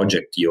the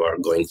project you are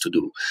going to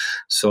do.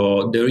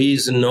 So there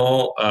is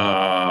no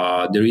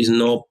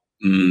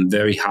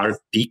very hard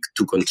peak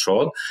to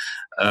control.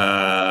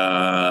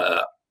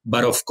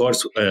 But of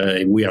course,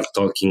 we are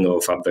talking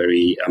of a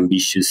very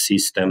ambitious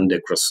system.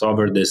 The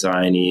crossover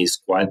design is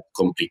quite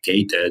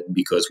complicated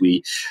because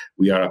we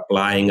are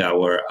applying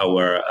our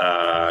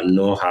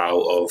know-how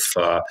of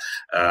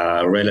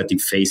relative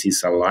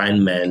phases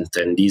alignment,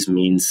 and this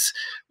means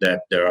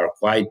that there are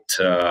quite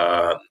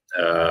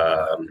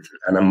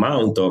an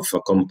amount of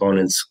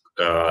components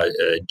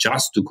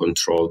just to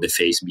control the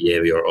phase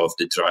behavior of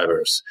the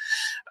drivers.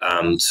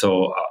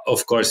 So,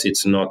 of course,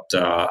 it's not.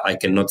 I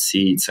cannot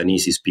see it's an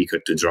easy speaker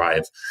to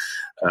drive.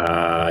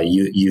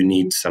 You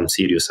need some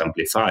serious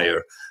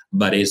amplifier,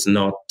 but it's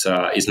not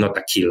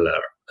a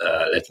killer.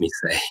 Let me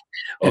say.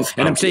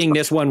 And I'm saying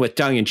this one with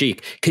tongue in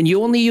cheek. Can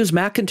you only use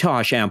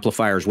Macintosh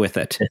amplifiers with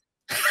it?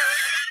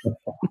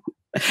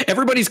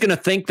 Everybody's going to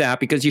think that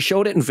because you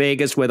showed it in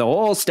Vegas with a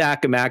whole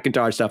stack of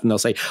Macintosh stuff, and they'll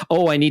say,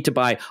 oh, I need to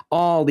buy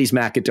all these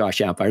Macintosh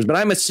amplifiers. But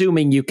I'm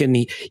assuming you can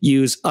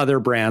use other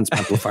brands'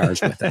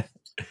 amplifiers with it.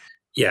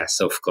 Yes,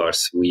 of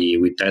course.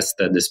 We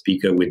tested the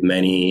speaker with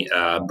many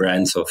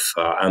brands of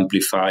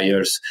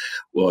amplifiers.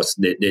 Was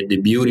the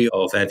beauty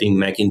of having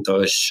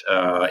Macintosh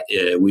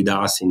with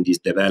us in this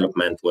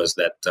development was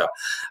that,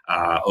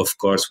 of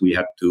course, we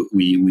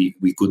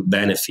could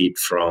benefit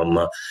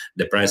from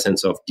the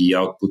presence of the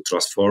output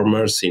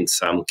transformers in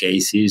some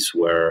cases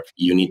where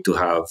you need to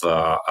have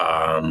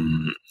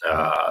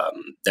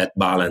that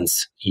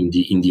balance in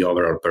the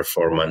overall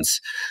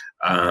performance.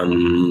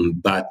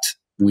 But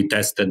we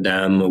tested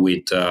them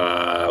with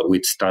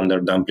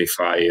standard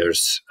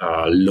amplifiers,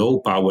 low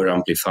power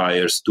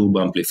amplifiers, tube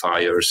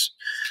amplifiers.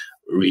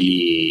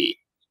 Really,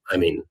 I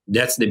mean,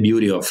 that's the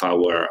beauty of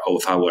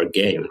our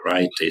game,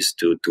 right? Is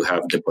to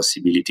have the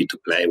possibility to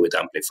play with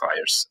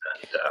amplifiers.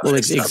 Well,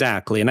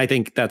 exactly, and I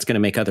think that's going to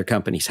make other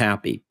companies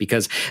happy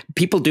because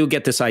people do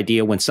get this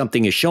idea when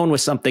something is shown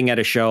with something at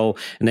a show,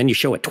 and then you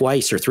show it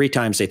twice or 3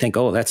 times, they think,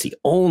 oh, that's the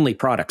only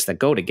products that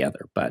go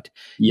together. But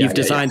you've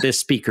designed this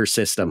speaker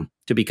system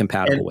to be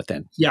compatible with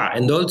it. Yeah,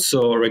 and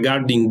also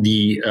regarding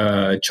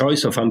the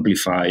choice of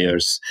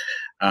amplifiers,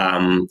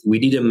 we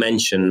didn't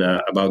mention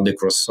about the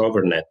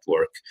crossover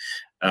network.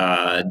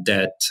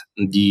 That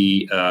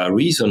the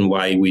reason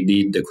why we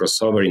did the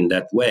crossover in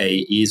that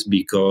way is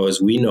because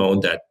we know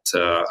that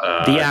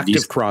the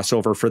active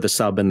crossover for the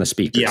sub and the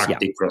speakers. The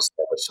active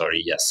crossover,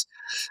 sorry, yes,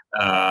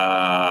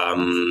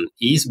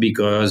 is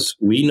because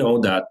we know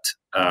that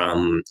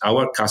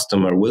our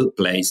customer will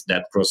place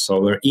that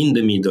crossover in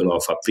the middle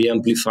of a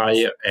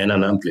preamplifier and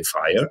an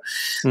amplifier,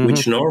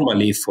 which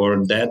normally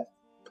for that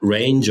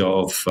range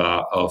of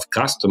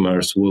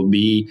customers will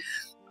be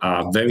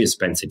very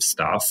expensive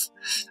stuff,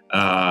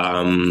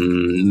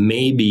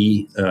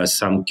 maybe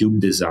some tube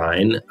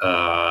design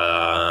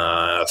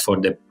for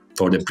the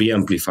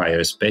preamplifier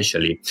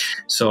especially.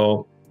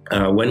 So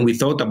when we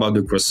thought about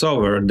the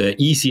crossover, the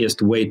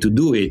easiest way to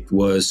do it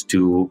was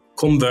to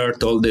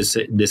convert all the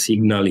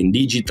signal in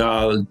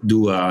digital,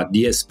 do a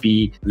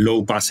DSP,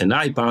 low pass and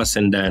high pass,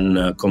 and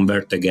then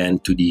convert again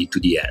to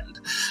the end.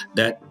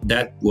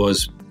 That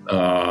was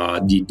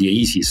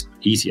the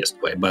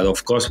easiest way. But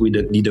of course, we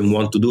didn't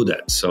want to do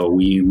that. So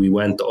we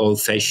went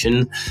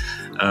old-fashioned,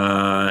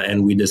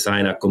 and we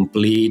designed a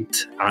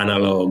complete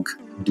analog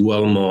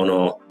dual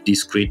mono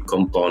discrete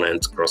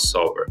component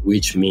crossover,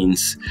 which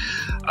means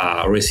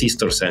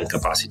resistors and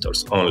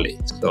capacitors only.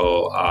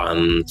 So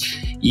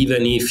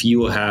even if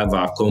you have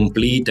a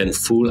complete and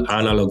full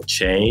analog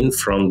chain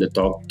from the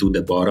top to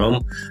the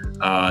bottom,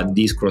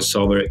 this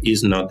crossover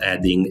is not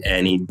adding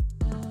any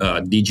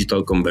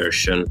digital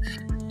conversion,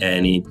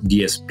 any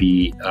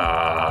DSP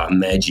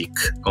magic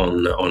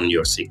on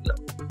your signal.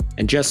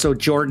 And just so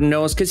Jorden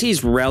knows, because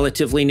he's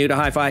relatively new to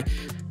hi-fi,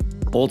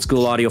 old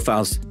school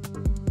audiophiles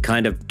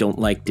kind of don't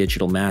like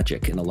digital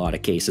magic in a lot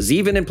of cases,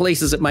 even in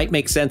places it might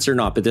make sense or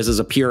not, but this is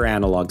a pure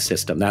analog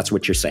system. That's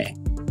what you're saying.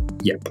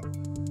 Yep.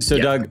 So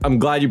Doug, I'm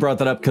glad you brought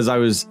that up, because I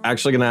was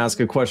actually going to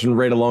ask a question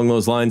right along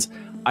those lines.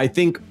 I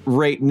think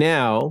right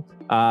now,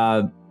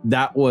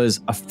 that was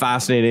a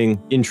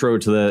fascinating intro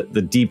to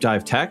the deep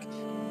dive tech.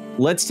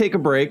 Let's take a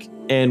break,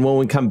 and when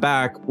we come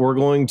back, we're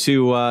going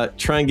to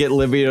try and get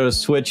Livio to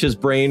switch his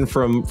brain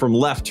from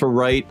left to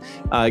right,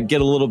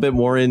 get a little bit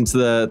more into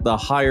the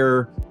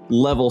higher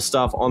level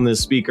stuff on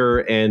this speaker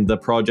and the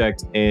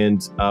project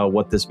and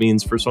what this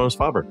means for Sonus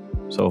Faber.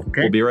 So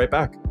We'll be right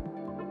back.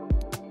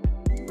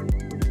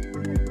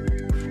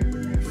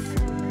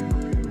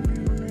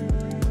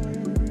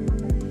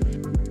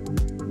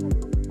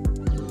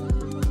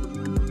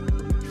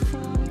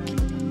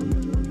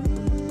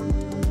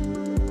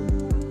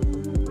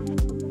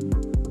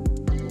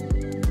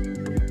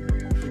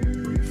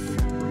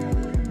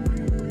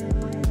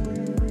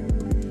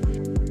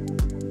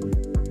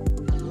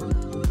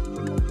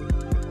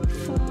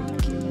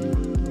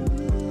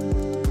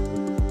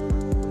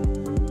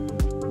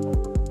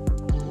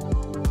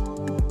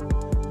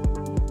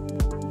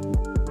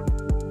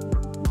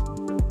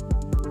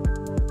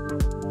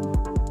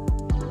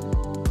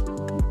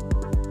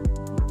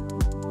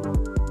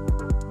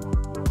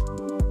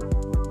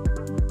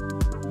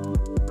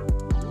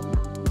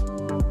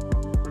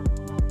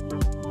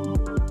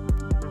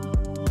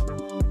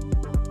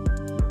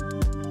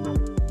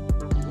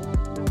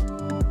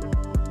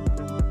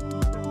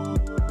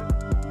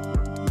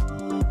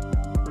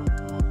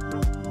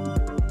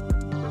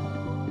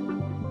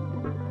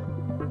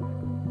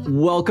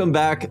 Welcome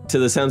back to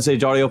the SoundStage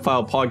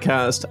Audiophile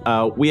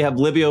Podcast. We have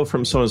Livio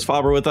from Sonus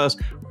Faber with us.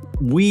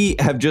 We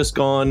have just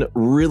gone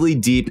really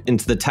deep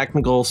into the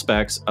technical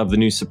specs of the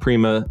new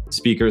Suprema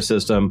speaker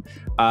system.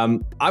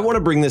 I want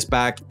to bring this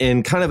back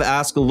and kind of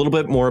ask a little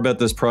bit more about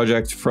this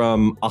project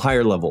from a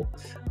higher level.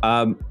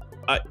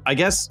 I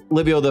guess,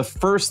 Livio, the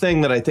first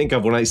thing that I think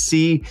of when I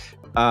see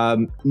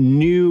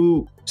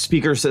new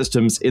speaker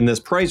systems in this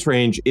price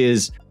range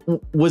is,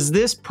 was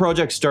this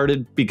project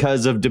started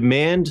because of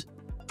demand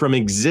from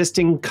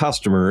existing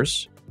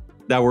customers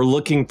that were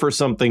looking for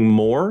something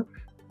more?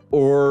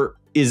 Or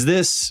is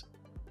this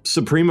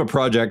Suprema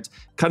project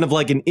kind of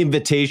like an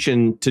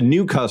invitation to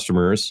new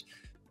customers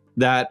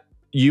that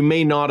you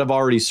may not have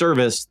already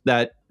serviced,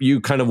 that you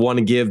kind of want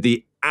to give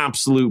the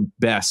absolute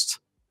best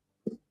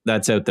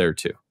that's out there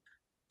too?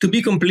 To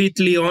be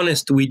completely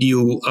honest with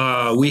you,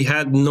 we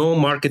had no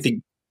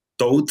marketing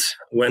thought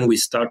when we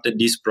started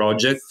this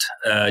project,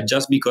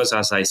 just because,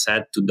 as I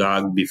said to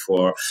Doug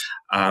before,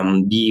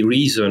 the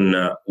reason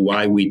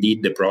why we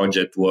did the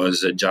project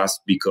was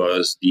just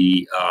because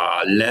the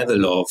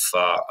level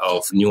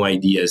of new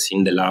ideas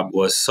in the lab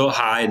was so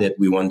high that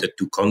we wanted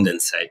to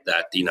condensate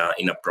that in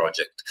a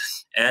project.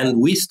 And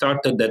we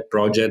started that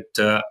project,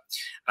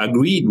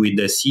 agreed with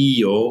the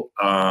CEO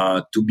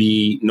to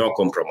be no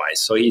compromise.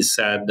 So he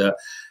said,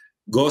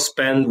 go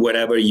spend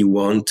whatever you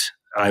want.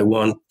 I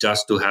want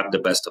just to have the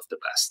best of the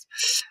best.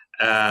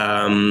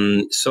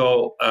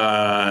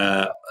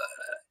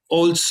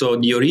 Also,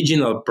 the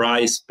original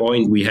price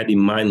point we had in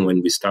mind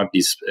when we started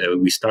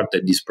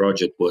this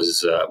project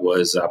was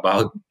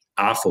about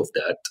half of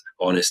that,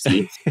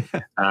 honestly.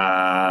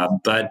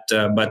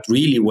 But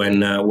really,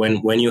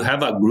 when you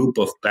have a group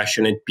of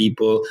passionate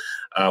people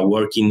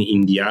working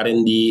in the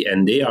R&D,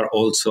 and they are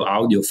also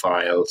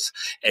audiophiles,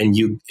 and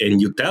you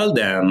tell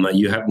them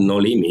you have no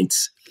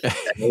limits.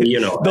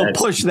 They'll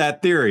push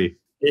that theory.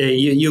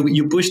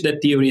 You push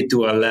that theory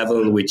to a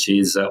level which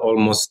is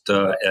almost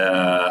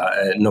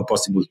not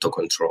possible to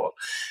control.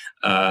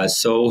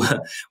 So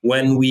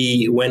when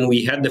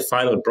we had the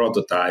final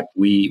prototype,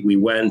 we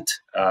went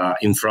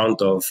in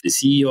front of the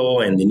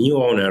CEO and the new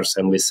owners,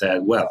 and we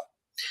said, well,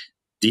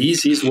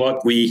 this is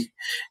what we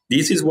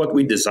this is what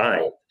we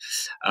designed.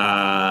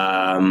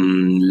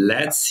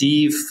 Let's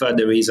see if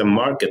there is a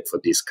market for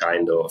this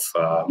kind of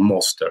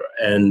monster.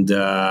 And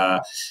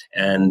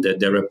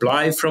the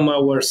reply from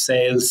our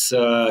sales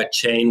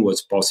chain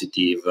was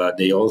positive.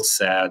 They all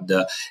said,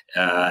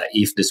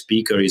 if the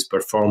speaker is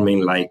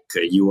performing like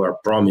you are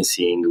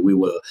promising, we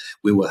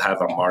will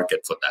have a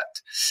market for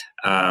that.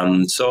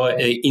 So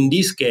in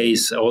this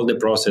case, all the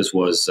process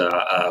was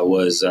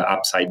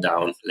upside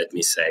down. Let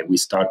me say, we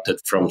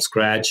started from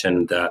scratch,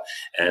 and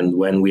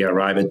when we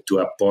arrived to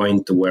a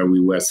point where we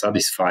were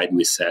satisfied,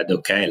 we said,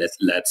 okay,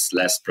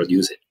 let's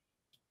produce it.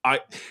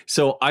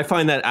 So I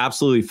find that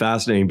absolutely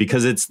fascinating,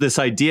 because it's this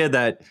idea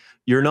that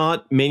you're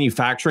not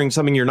manufacturing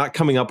something, you're not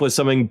coming up with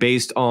something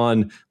based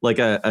on like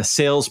a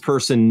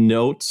salesperson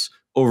notes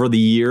over the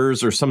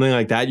years or something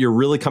like that. You're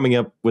really coming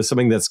up with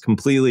something that's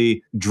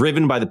completely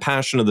driven by the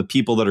passion of the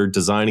people that are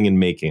designing and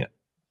making it.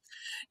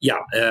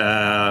 Yeah,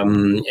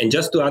 and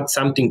just to add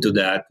something to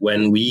that,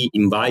 when we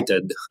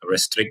invited a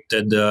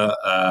restricted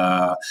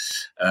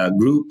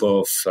group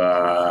of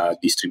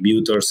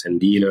distributors and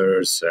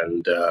dealers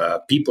and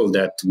people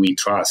that we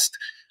trust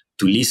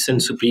to listen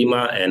to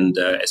Suprema, and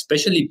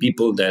especially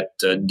people that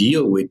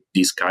deal with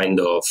this kind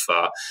of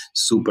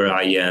super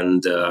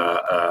high-end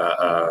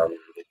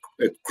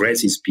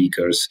crazy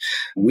speakers,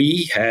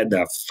 we had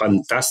a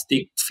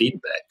fantastic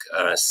feedback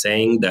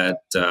saying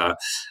that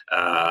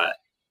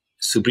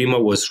Suprema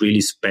was really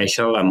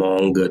special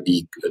among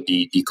the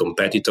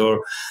competitor,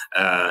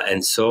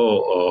 and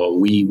so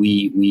we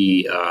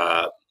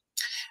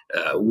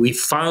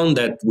found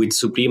that with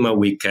Suprema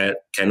we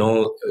can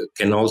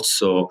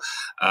also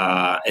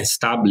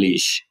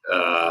establish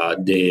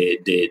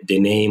the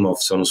name of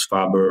Sonus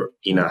Faber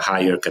in a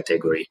higher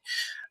category,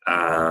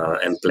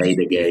 and play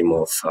the game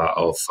of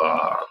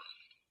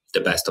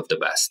the best of the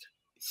best.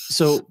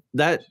 So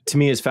that to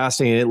me is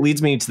fascinating. It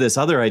leads me to this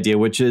other idea,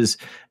 which is,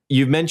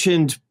 you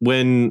mentioned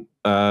when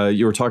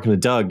you were talking to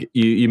Doug,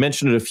 you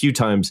mentioned it a few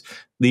times,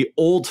 the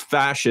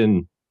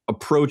old-fashioned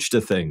approach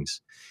to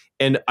things.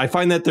 And I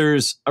find that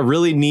there's a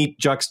really neat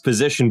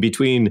juxtaposition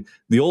between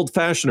the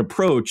old-fashioned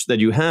approach that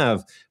you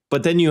have,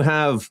 but then you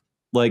have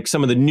like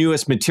some of the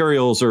newest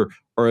materials or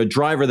a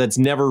driver that's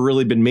never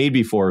really been made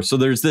before. So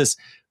there's this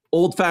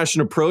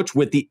old-fashioned approach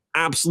with the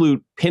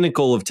absolute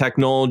pinnacle of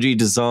technology,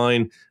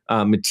 design,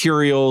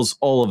 materials,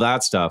 all of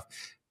that stuff.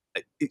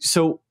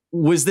 So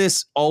was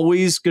this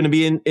always going to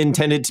be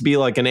intended to be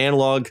like an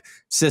analog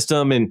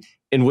system? And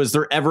was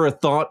there ever a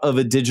thought of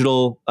a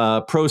digital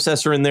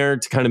processor in there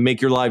to kind of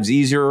make your lives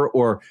easier?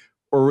 Or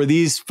were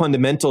these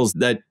fundamentals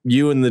that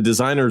you and the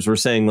designers were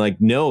saying,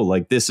 like, no,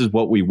 like this is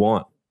what we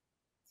want?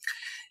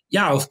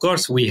 Yeah, of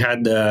course, we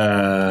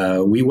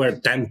were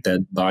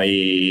tempted by,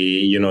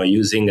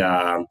 using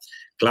a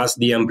Class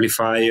D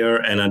amplifier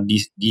and a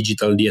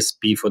digital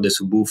DSP for the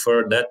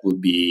subwoofer. That would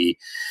be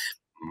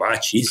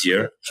much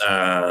easier.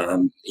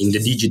 In the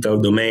digital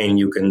domain,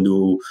 you can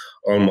do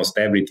almost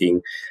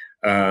everything.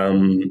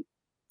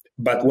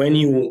 But when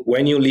you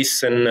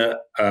listen a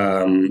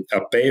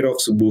pair of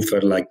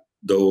subwoofer like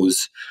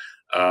those,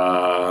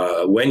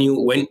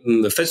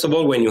 first of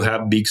all, when you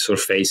have big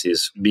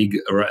surfaces, big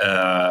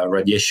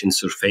radiation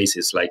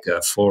surfaces like a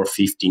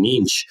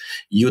 415-inch,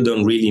 you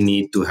don't really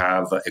need to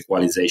have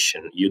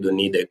equalization. You don't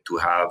need to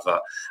have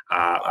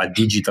a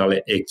digital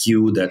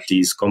EQ that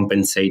is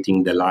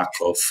compensating the lack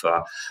of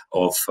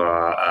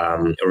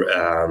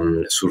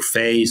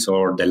surface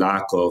or the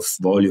lack of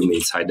volume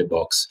inside the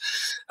box.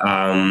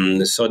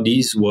 So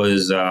this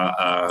was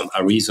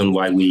a reason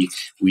why we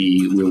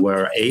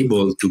were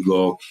able to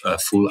go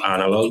full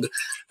analog.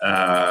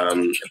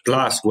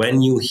 Plus,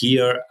 when you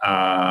hear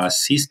a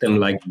system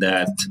like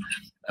that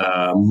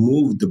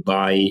moved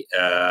by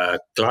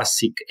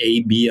classic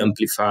AB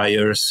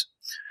amplifiers,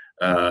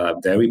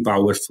 very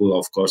powerful,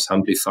 of course,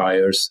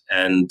 amplifiers,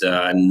 and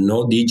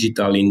no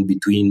digital in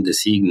between the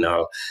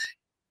signal,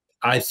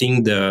 I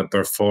think the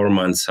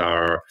performance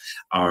are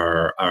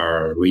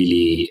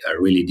really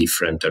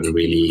different and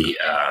really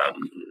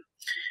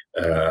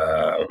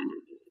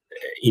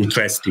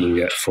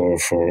interesting for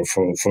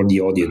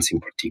the audience in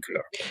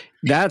particular.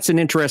 That's an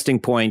interesting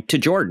point to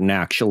Jorden,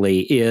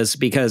 actually, is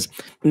because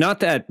not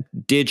that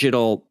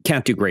digital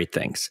can't do great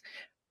things,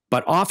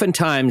 but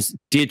oftentimes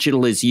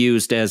digital is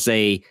used as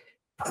a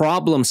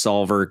problem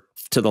solver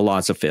to the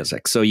laws of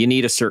physics. So you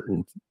need a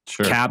certain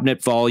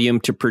cabinet volume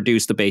to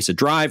produce the basic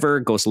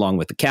driver, goes along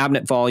with the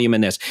cabinet volume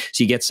in this.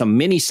 So you get some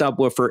mini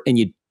subwoofer and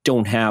you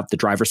don't have the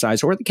driver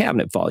size or the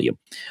cabinet volume.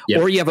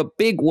 Yep. Or you have a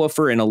big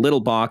woofer in a little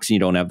box and you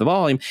don't have the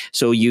volume.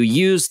 So you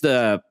use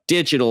the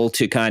digital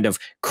to kind of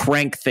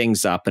crank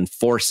things up and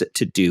force it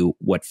to do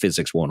what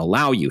physics won't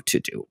allow you to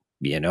do.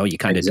 You know, you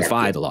kind of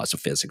defy the laws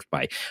of physics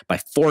by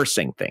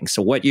forcing things.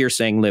 So what you're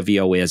saying,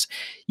 Livio, is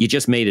you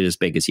just made it as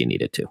big as you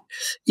needed to.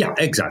 Yeah,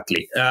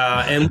 exactly.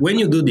 And when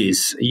you do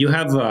this, you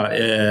have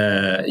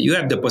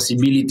the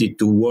possibility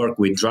to work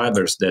with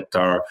drivers that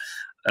are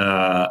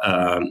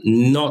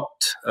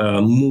not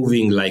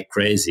moving like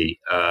crazy,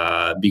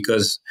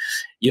 because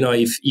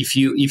if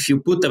you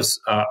put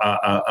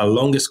a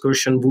long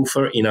excursion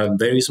woofer in a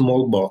very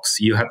small box,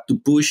 you have to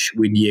push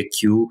with the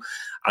EQ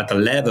at a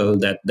level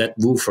that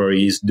woofer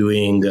is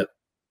doing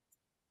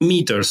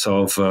meters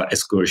of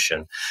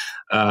excursion.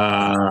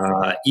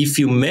 If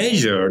you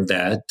measure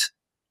that,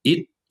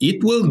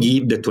 it will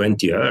give the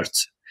 20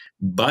 hertz.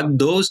 But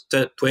those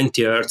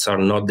 20 hertz are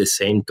not the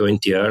same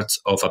 20 hertz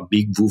of a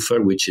big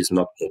woofer, which is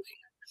not moving.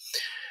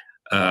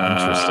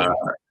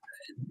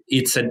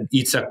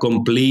 It's a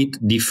complete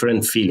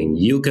different feeling.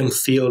 You can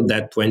feel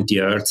that 20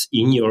 hertz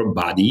in your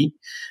body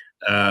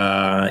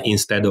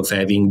instead of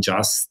having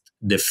just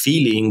the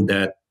feeling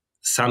that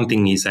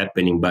something is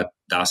happening, but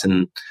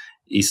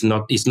it's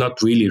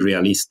not really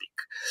realistic.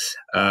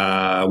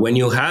 When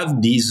you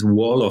have this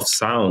wall of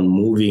sound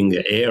moving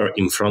air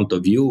in front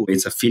of you,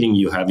 it's a feeling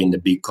you have in the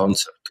big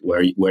concert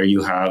where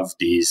you have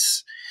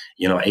these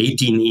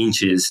 18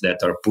 inches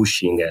that are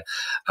pushing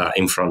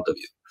in front of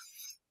you.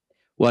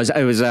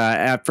 I was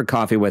out for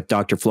coffee with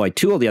Dr. Floyd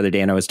Toole the other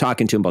day, and I was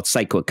talking to him about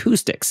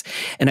psychoacoustics.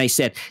 And I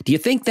said, do you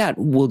think that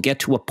we'll get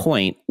to a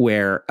point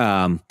where,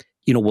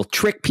 we'll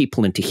trick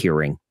people into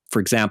hearing, for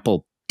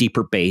example,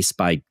 deeper bass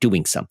by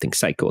doing something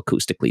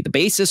psychoacoustically? The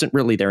bass isn't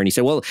really there. And he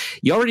said, well,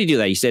 you already do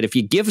that. He said, if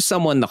you give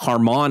someone the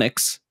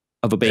harmonics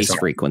of a bass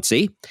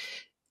frequency,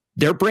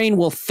 their brain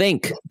will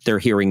think they're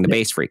hearing the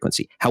bass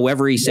frequency.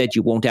 However, he said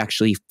you won't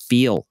actually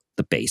feel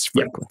the bass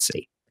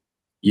frequency.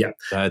 Yeah,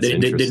 there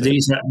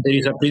is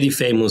a pretty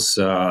famous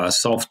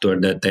software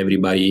that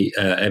everybody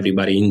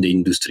in the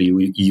industry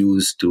will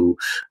use to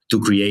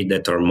create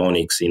that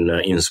harmonics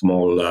in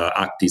small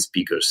active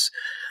speakers.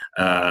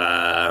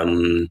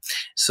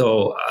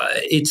 So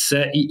it's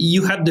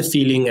you have the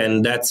feeling,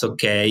 and that's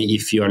okay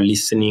if you are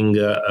listening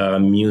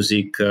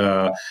music.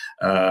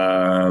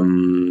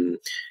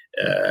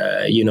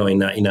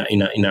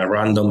 In a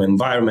random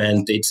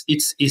environment,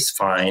 it's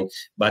fine.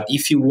 But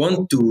if you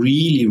want to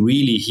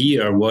really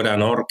hear what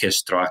an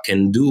orchestra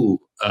can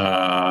do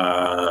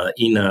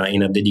in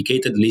a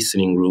dedicated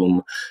listening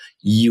room,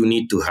 you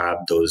need to have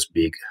those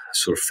big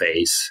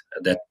surface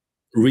that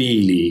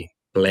really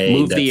play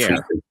move the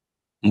air.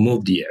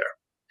 Move the air.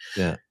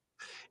 Yeah.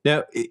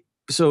 Now,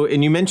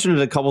 and you mentioned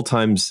it a couple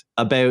times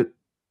about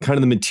kind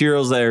of the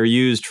materials that are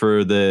used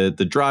for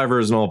the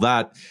drivers and all of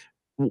that.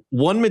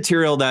 One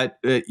material that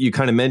you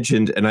kind of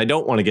mentioned, and I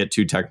don't want to get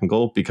too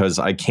technical because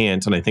I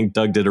can't, and I think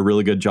Doug did a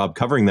really good job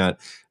covering that,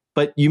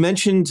 but you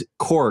mentioned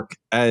cork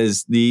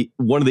as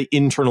one of the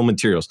internal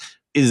materials.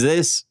 Is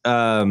this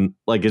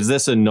is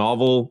this a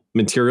novel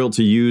material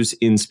to use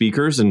in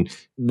speakers, and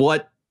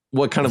what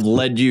kind of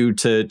led you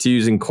to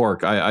using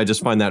cork? I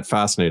just find that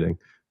fascinating.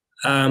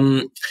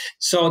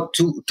 So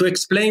to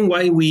explain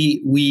why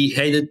we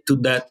headed to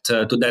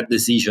that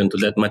decision, to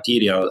that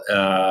material,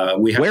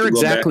 we have where to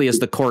exactly is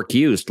the cork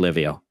used,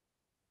 Livio?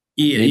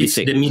 It's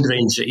the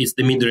mid-range. It's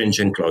the mid-range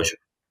enclosure.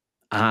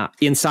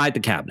 Inside the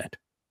cabinet.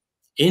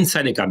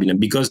 Inside the cabinet,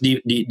 because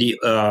the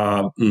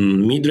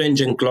mid-range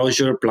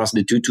enclosure plus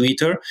the two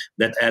tweeter,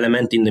 that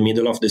element in the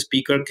middle of the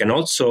speaker, can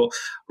also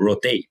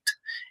rotate.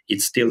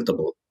 It's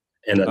tiltable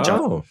and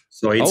adjust.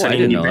 So it's an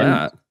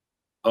independent.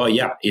 Oh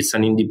yeah, it's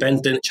an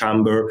independent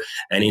chamber,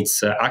 and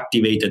it's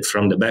activated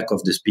from the back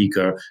of the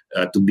speaker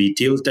to be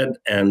tilted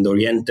and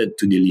oriented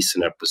to the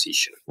listener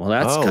position. Well,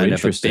 that's kind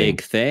of a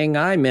big thing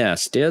I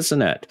missed,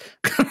 isn't it?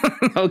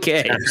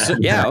 Okay.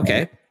 Yeah,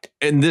 okay.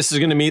 And this is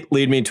going to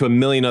lead me to a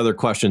million other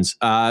questions.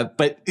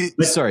 But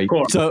sorry.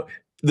 Cork. So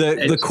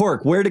the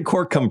cork, where did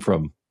cork come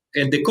from?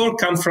 The cork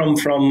comes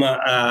from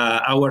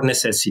our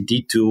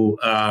necessity to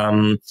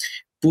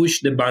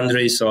push the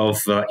boundaries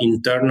of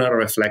internal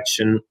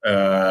reflection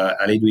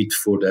a little bit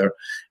further.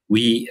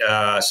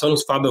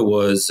 Sonus Faber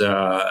was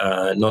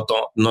not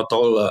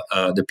all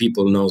the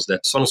people knows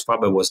that Sonus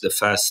Faber was the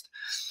first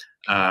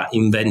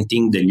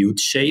inventing the lute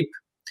shape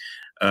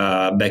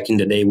back in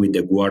the day with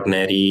the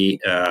Guarneri,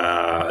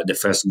 the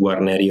first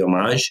Guarneri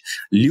homage.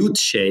 Lute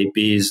shape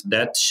is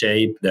that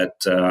shape that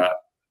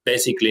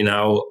basically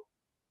now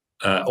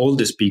all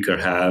the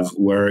speakers have,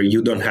 where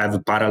you don't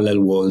have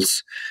parallel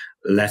walls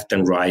left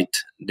and right.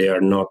 They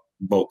are not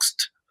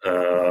boxed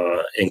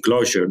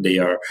enclosure. They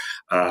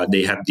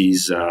have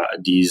these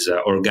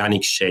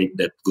organic shape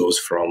that goes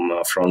from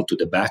front to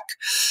the back.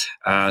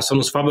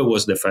 Sonus Faber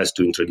was the first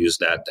to introduce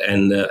that,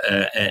 and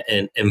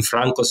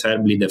Franco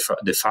Serbli, the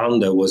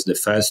founder, was the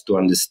first to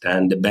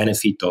understand the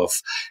benefit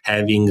of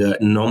having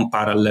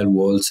non-parallel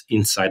walls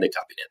inside the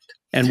cabinet.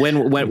 And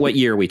what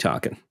year are we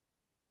talking?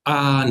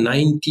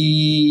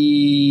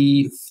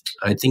 90.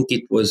 I think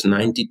it was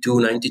 92,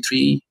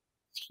 93.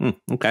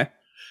 Okay.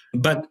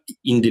 But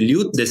in the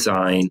lute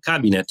design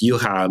cabinet, you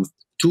have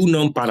two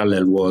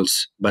non-parallel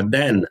walls, but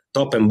then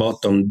top and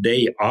bottom,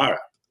 they are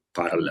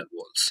parallel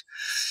walls.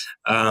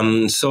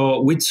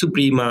 So with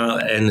Suprema,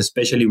 and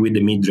especially with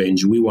the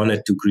mid-range, we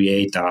wanted to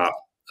create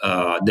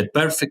the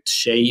perfect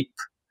shape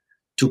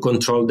to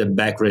control the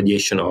back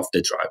radiation of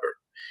the driver.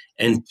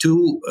 And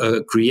to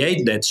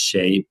create that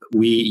shape,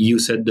 we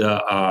used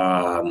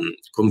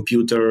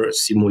computer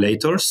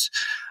simulators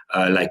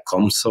like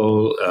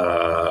COMSOL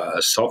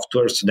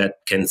softwares that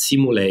can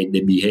simulate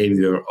the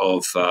behavior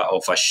of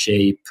a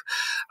shape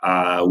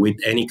with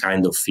any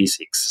kind of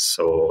physics,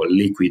 so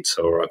liquids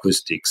or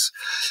acoustics.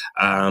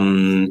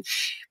 And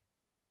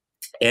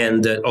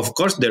of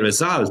course, the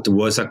result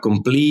was a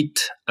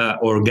complete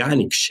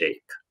organic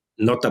shape,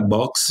 not a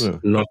box,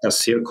 not a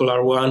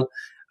circular one,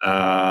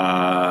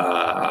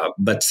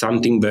 but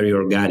something very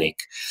organic.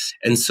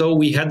 And so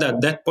we had,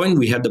 at that point,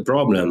 we had the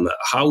problem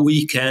how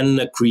we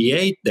can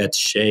create that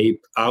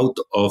shape out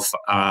of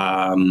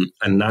a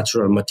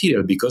natural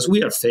material, because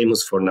we are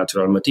famous for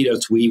natural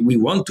materials. We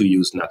want to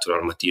use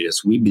natural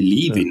materials. We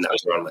believe in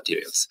natural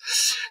materials.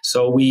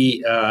 So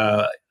we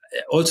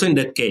also in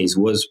that case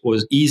was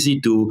easy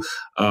to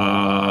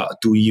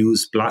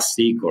use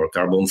plastic or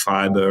carbon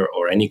fiber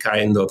or any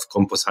kind of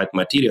composite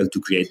material to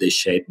create the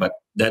shape, but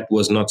that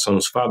was not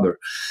Sonus Faber.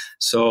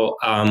 So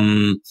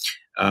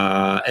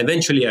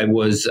eventually I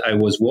was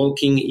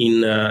walking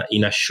in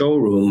a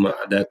showroom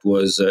that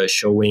was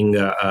showing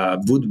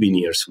wood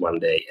veneers one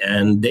day,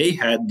 and they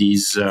had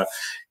this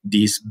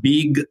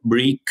big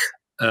brick.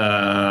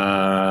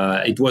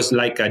 It was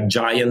like a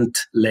giant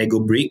Lego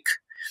brick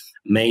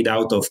made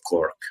out of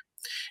cork.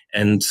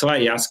 And so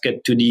I asked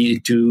to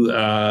the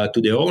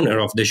owner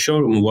of the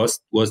showroom, was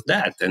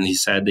that? And he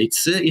said,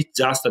 it's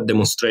just a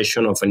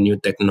demonstration of a new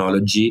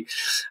technology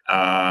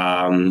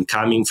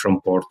coming from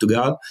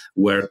Portugal,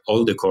 where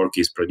all the cork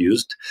is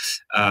produced,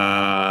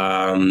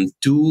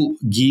 to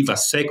give a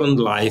second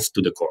life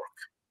to the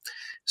cork.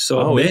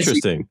 So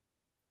interesting.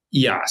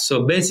 Yeah,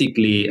 so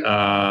basically,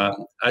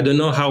 I don't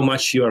know how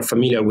much you are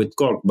familiar with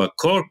cork, but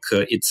cork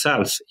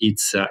itself,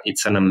 it's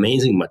an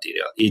amazing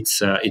material.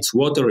 It's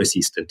water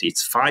resistant,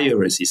 it's fire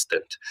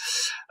resistant,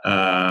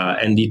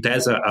 and it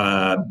has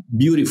a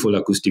beautiful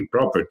acoustic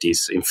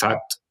properties. In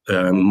fact,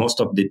 most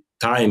of the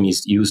time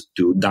is used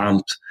to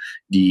damp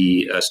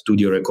the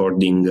studio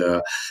recording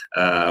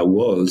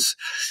walls.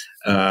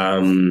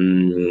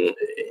 And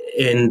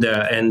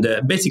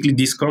basically,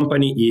 this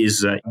company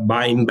is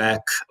buying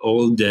back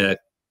all the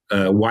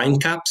wine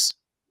cups.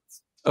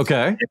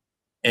 Okay.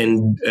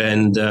 And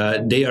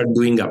they are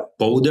doing a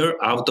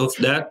powder out of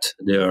that.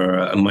 They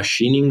are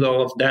machining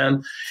all of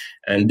them,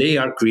 and they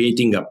are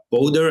creating a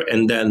powder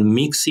and then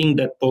mixing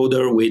that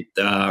powder with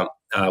the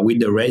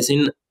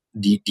resin,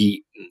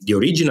 the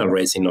original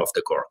resin of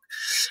the cork.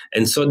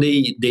 And so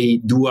they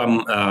do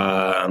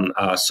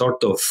a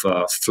sort of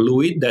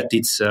fluid that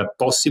it's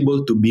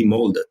possible to be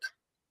molded.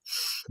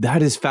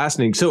 That is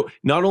fascinating. So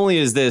not only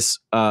is this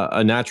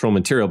a natural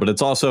material, but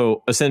it's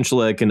also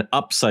essentially like an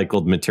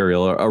upcycled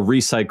material or a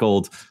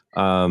recycled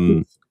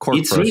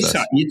cork process.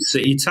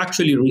 It's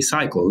actually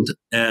recycled,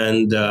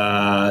 and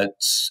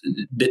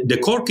the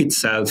cork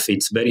itself,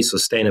 it's very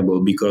sustainable,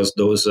 because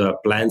those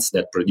plants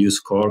that produce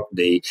cork,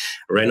 they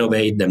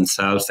renovate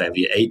themselves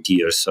every 8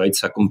 years. So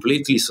it's a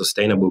completely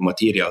sustainable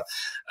material.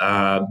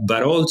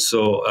 But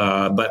also,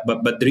 but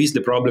there is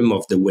the problem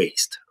of the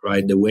waste,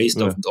 right? The waste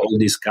of all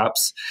these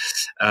cups.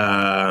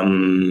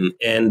 And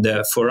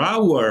for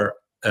our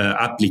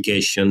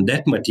application,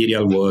 that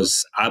material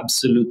was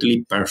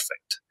absolutely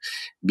perfect,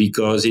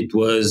 because it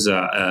was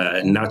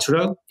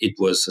natural, it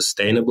was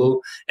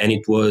sustainable, and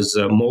it was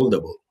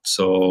moldable.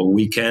 So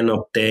we can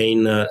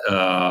obtain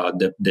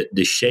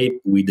the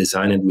shape we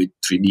designed with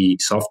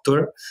 3D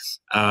software,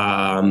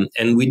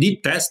 and we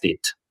did test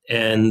it.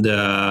 And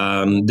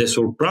the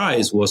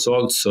surprise was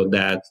also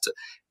that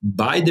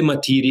by the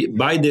material,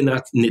 by the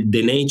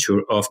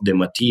nature of the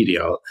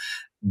material,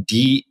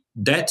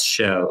 that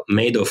shell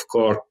made of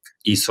cork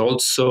is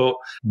also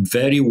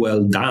very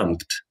well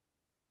damped.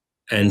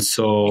 And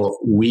so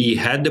we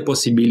had the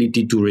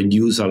possibility to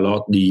reduce a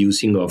lot the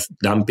using of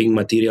damping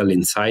material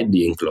inside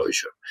the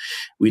enclosure,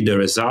 with the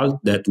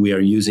result that we are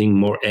using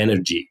more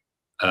energy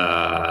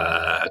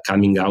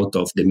coming out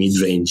of the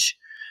mid-range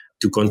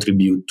to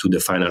contribute to the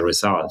final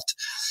result.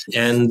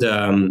 And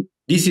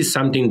this is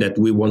something that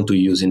we want to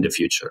use in the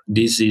future.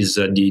 This is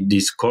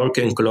this cork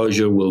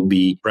enclosure will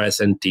be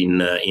present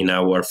in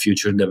our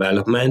future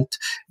development,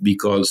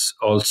 because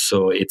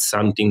also it's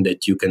something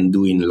that you can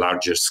do in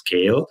larger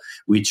scale,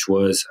 which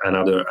was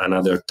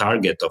another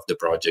target of the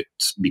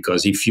project.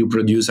 Because if you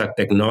produce a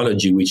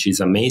technology which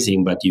is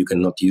amazing, but you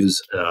cannot use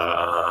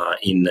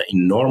in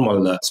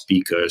normal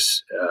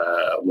speakers,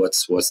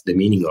 what's the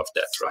meaning of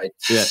that, right?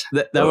 Yeah,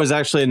 that was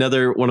actually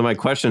another one of my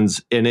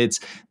questions, and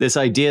it's this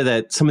idea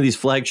that some of these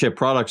flagship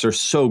products are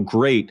so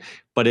great,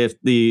 but if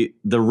the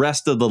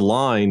rest of the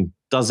line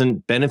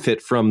doesn't benefit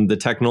from the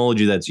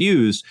technology that's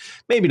used,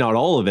 maybe not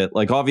all of it.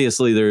 Like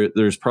obviously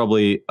there's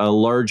probably a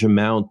large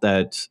amount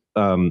that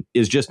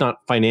is just not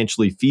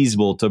financially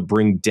feasible to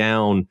bring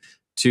down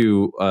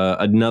to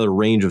another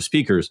range of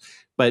speakers.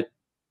 But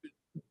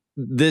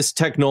this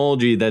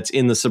technology that's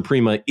in the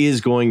Suprema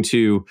is going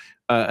to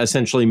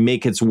essentially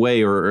make its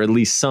way, or at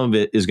least some of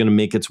it is going to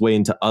make its way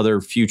into other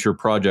future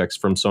projects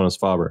from Sonus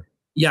Faber.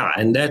 Yeah,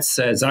 and that's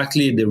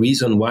exactly the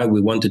reason why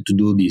we wanted to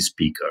do this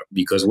speaker.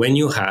 Because when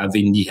you have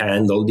in the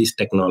hand all this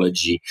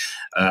technology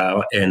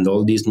and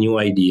all these new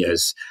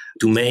ideas,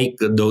 to make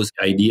those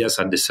ideas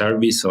at the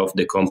service of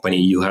the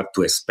company, you have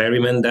to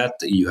experiment that,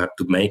 you have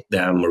to make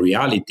them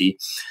reality.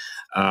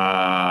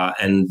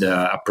 And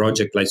a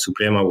project like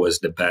Suprema was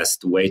the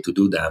best way to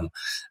do them.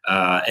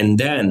 And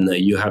then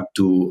you have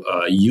to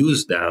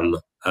use them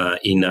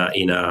in a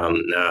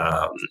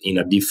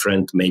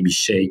different maybe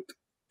shape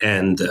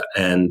and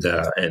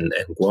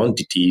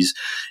quantities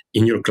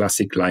in your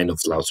classic line of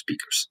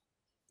loudspeakers.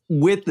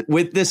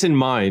 With this in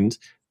mind,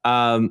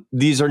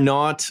 these are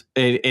not,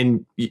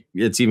 and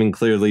it's even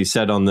clearly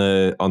said on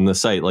the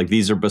site, like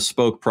these are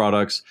bespoke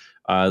products.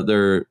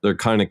 They're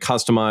kind of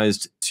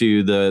customized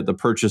to the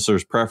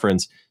purchaser's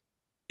preference.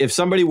 If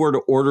somebody were to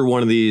order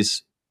one of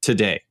these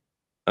today,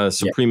 a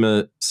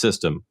Suprema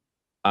system,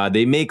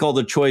 they make all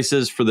the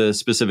choices for the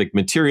specific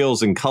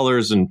materials and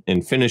colors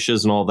and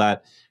finishes and all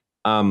that.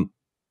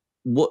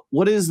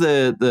 What is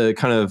the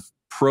kind of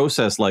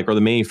process like, or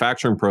the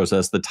manufacturing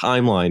process, the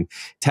timeline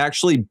to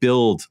actually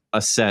build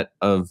a set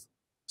of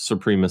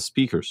Suprema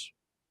speakers?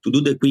 To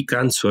do the quick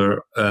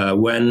answer,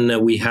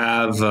 when we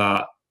have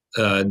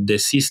the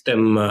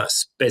system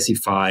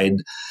specified,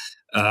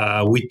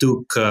 we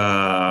took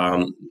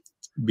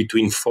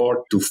between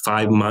 4 to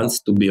 5 months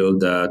to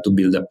build a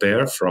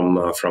pair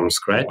from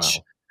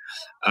scratch.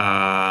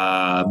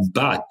 Wow.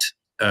 But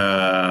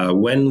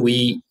when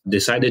we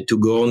decided to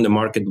go on the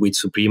market with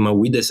Suprema,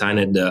 we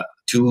designed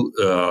two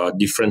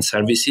different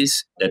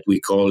services that we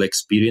call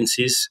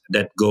experiences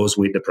that goes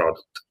with the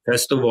product.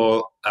 First of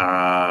all,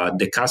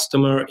 the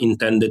customer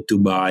intended to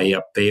buy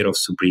a pair of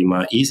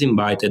Suprema is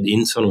invited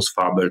in Sonus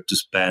Faber to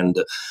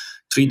spend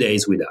 3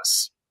 days with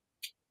us.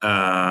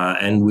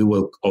 And we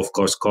will, of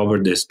course, cover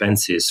the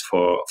expenses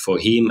for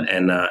him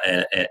and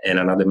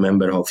another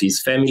member of his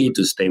family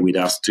to stay with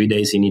us 3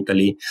 days in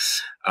Italy.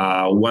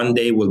 1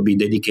 day will be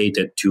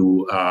dedicated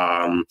to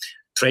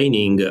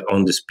training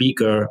on the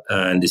speaker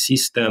and the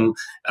system.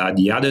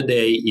 The other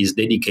day is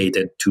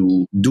dedicated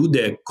to do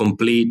the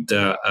complete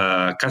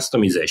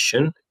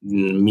customization,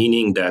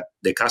 meaning that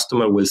the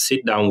customer will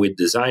sit down with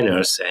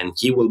designers and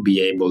he will be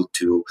able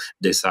to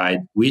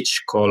decide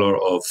which color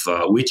of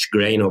which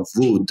grain of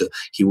wood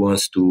he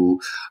wants to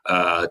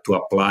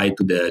apply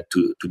to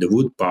the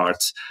wood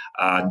parts,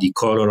 the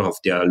color of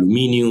the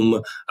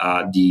aluminium,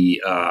 the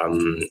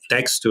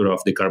texture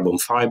of the carbon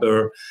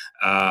fiber,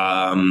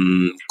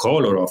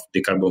 color of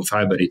the carbon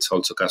fiber. It's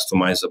also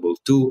customizable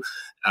too.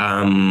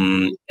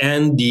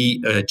 And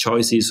the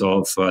choices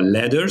of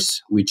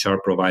leathers, which are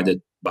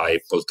provided by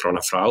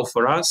Poltrona Frau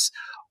for us,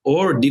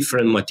 or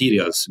different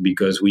materials,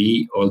 because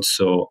we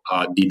also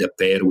did a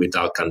pair with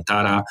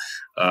Alcantara,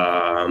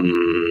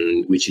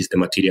 which is the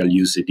material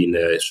used in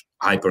the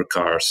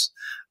hypercars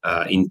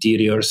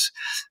interiors.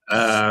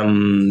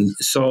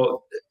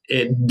 So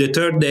the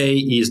third day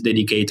is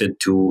dedicated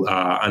to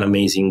an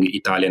amazing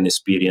Italian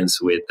experience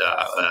with the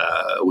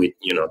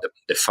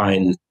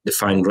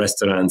fine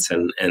restaurants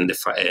and the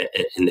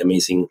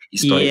amazing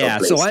historical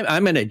places. So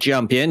I'm going to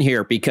jump in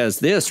here because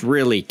this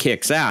really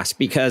kicks ass,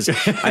 because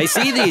I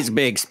see these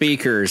big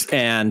speakers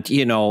and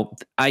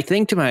I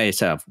think to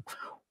myself,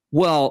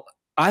 well,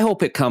 I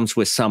hope it comes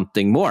with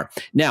something more.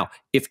 Now,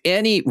 if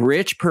any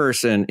rich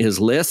person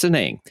is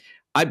listening,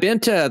 I've been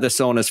to the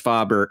Sonus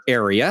Faber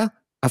area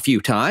a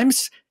few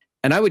times,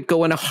 and I would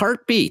go in a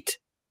heartbeat,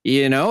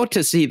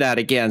 to see that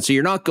again. So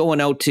you're not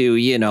going out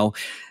to,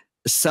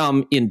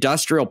 some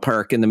industrial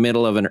park in the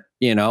middle of an,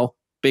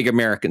 big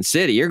American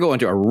city. You're going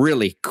to a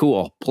really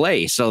cool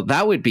place. So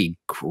that would be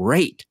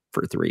great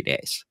for 3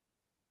 days.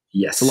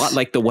 Yes. It's a lot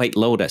like the White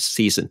Lotus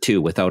season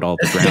 2 without all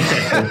the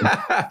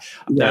drama.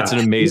 That's an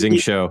amazing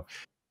show.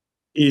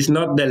 It's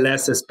not the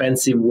less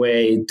expensive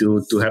way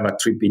to have a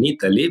trip in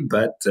Italy,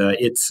 but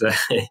it's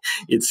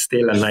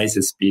still a nice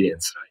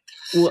experience, right?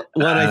 Well,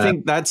 and I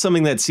think that's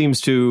something that seems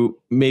to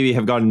maybe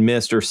have gotten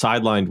missed or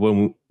sidelined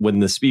when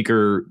the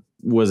speaker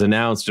was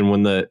announced, and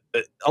when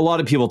a lot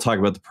of people talk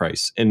about the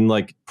price and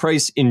like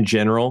price in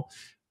general.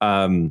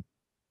 I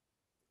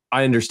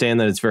understand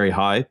that it's very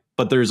high,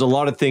 but there's a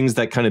lot of things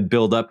that kind of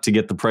build up to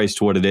get the price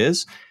to what it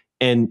is,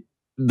 and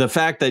the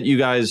fact that you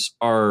guys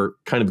are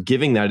kind of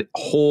giving that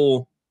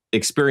whole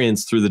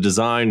experience through the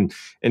design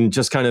and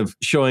just kind of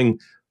showing,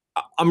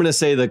 I'm going to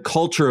say, the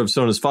culture of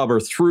Sonus Faber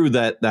through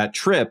that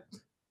trip,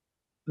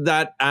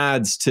 that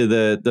adds to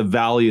the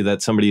value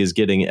that somebody is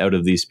getting out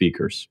of these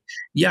speakers.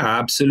 Yeah,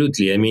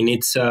 absolutely. I mean,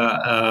 it's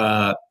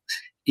and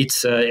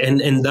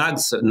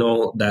Doug's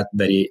know that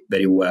very,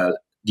 very well.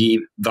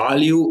 The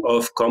value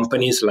of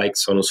companies like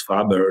Sonus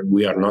Faber,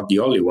 we are not the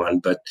only one,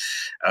 but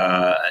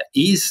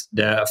is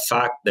the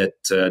fact that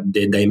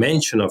the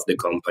dimension of the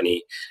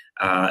company,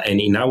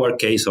 and in our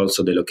case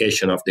also the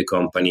location of the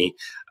company,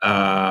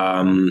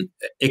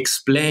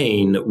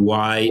 explain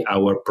why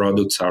our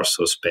products are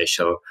so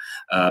special,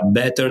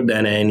 better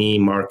than any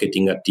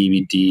marketing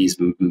activities,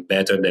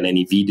 better than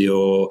any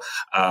video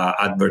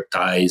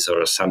advertise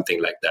or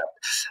something like that.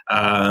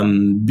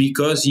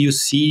 Because you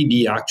see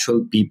the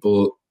actual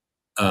people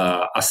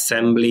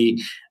assemble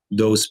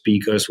those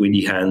speakers with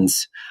the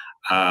hands.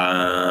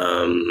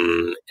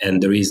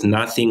 And there is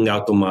nothing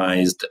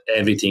automized.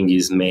 Everything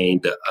is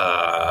made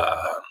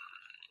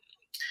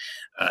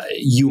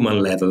human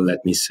level,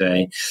 let me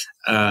say.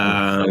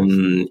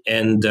 And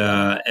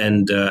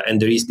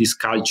there is this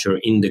culture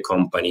in the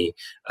company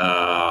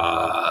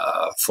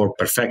for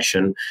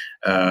perfection,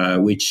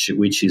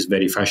 which is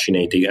very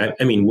fascinating.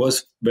 I mean,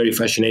 was very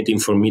fascinating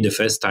for me the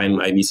first time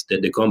I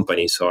visited the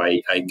company. So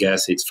I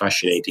guess it's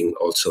fascinating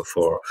also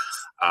for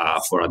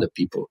other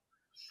people.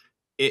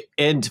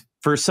 And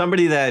for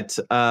somebody that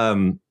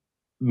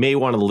may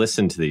want to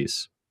listen to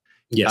these,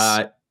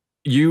 yes.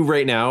 You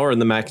right now are in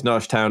the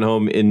Macintosh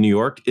townhome in New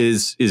York.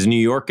 Is New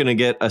York going to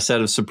get a set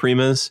of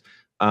Supremas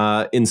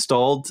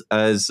installed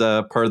as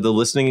part of the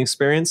listening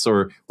experience,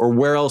 or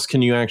where else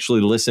can you actually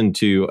listen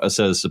to a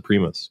set of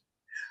Supremas?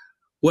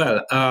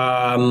 Well,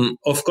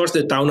 of course,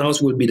 the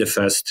townhouse will be the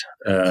first.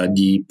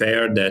 The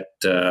pair that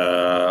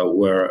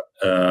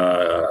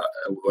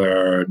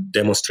were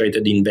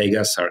demonstrated in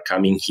Vegas are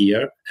coming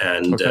here,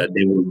 and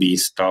they will be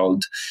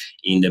installed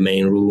in the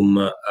main room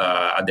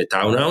at the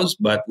townhouse.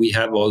 But we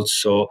have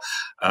also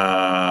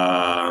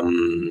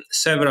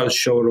several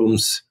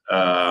showrooms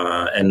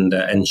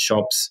and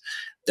shops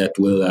that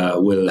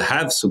will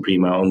have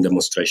Suprema on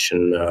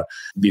demonstration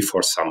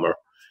before summer.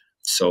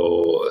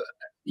 So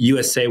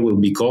USA will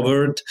be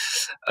covered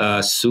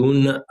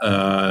soon.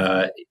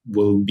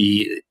 Will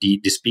be the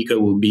speaker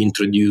will be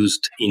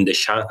introduced in the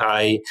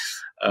Shanghai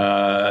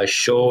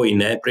show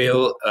in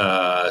April.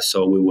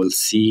 So we will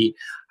see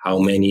how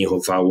many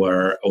of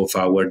our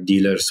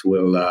dealers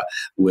will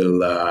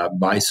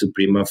buy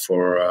Suprema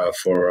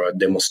for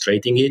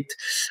demonstrating it.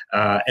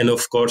 And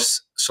of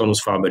course, Sonus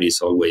Faber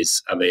is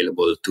always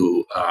available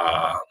to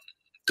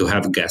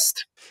have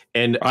guests.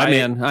 And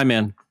I'm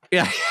in.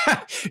 Yeah,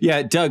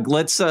 yeah, Doug.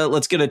 Let's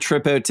get a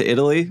trip out to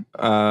Italy.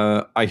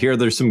 I hear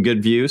there's some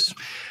good views,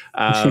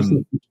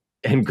 and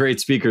great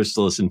speakers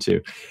to listen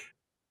to.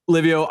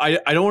 Livio, I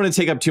don't want to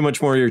take up too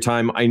much more of your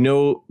time. I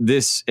know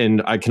this,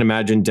 and I can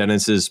imagine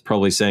Dennis is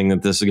probably saying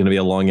that this is going to be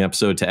a long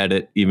episode to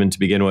edit, even to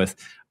begin with.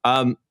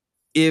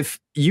 If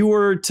you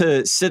were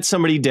to sit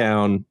somebody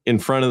down in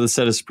front of the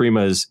set of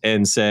Supremas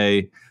and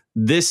say,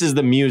 "This is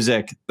the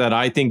music that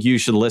I think you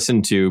should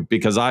listen to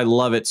because I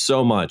love it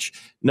so much,"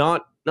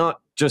 not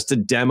just to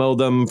demo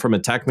them from a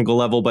technical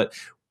level, but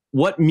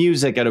what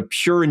music at a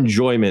pure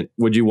enjoyment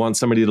would you want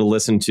somebody to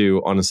listen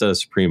to on a set of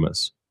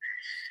Supremas?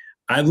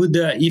 I would,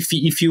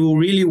 if you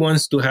really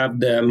want to have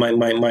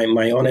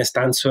my honest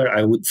answer,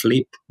 I would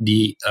flip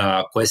the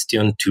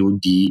question to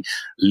the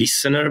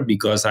listener,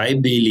 because I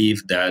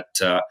believe that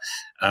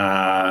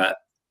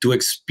to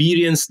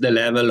experience the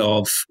level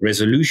of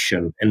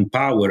resolution and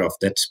power of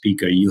that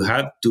speaker, you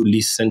have to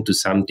listen to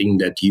something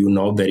that you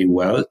know very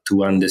well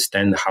to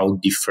understand how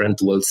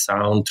different will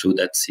sound through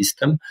that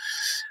system.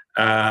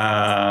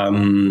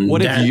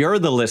 What if you're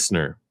the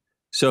listener?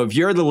 So if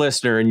you're the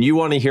listener and you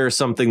want to hear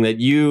something that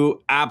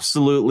you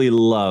absolutely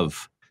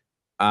love,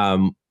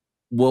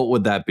 what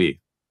would that be?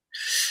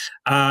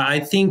 I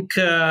think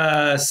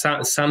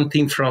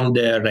something from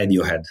the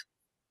Radiohead.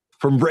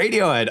 From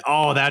Radiohead.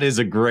 Oh, that is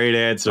a great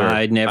answer.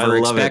 I never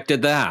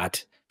expected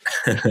that.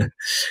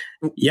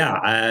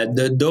 Yeah,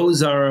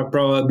 those are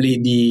probably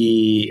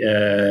the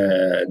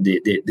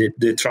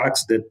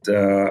tracks that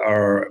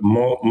are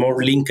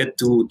more linked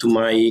to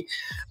my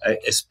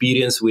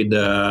experience with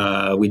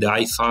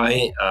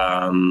hi-fi.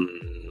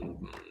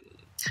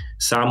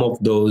 Some of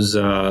those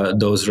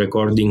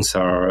recordings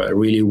are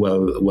really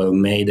well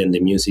made, and the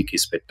music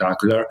is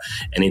spectacular.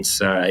 And it's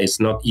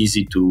not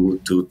easy to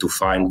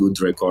find good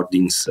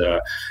recordings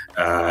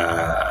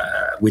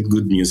with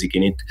good music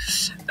in it.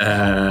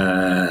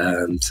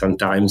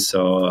 Sometimes,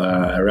 so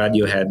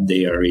Radiohead,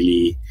 they are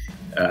really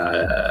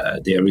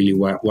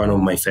one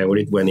of my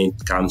favorite when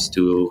it comes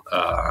to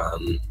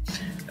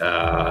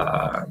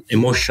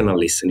emotional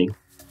listening.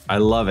 I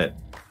love it.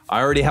 I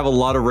already have a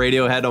lot of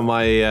Radiohead on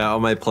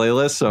my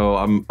playlist, so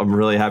I'm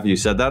really happy you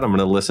said that. I'm going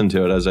to listen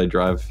to it as I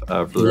drive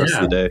for the rest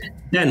of the day.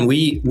 Then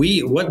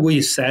what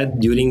we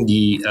said during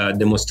the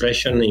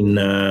demonstration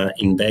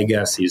in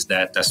Vegas is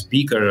that a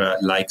speaker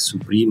like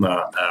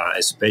Suprema,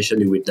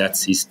 especially with that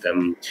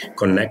system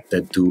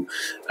connected to,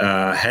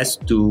 has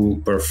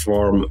to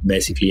perform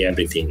basically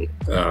everything.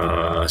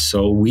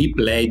 So we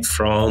played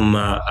from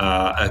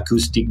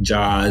acoustic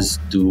jazz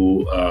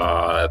to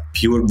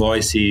pure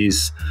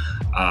voices,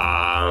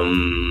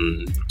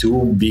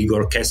 to big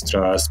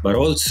orchestras, but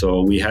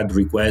also we had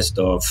requests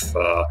of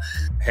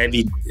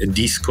heavy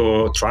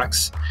disco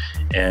tracks,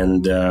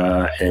 and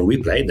we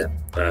played them,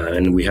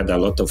 and we had a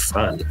lot of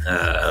fun.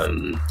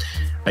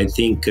 I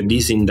think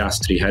this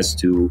industry has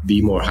to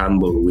be more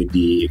humble with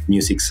the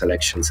music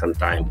selection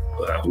sometimes.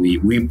 We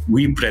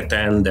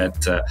pretend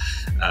that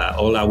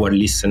all our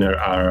listeners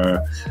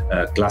are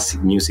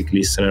classic music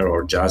listener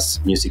or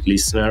jazz music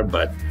listener,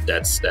 but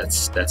that's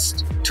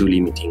too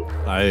limiting.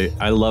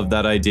 I love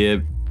that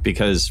idea,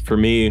 because for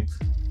me,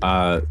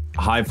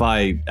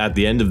 hi-fi at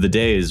the end of the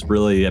day is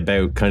really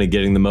about kind of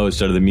getting the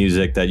most out of the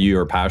music that you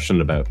are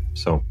passionate about.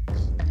 So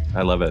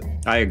I love it.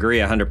 I agree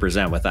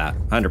 100% with that.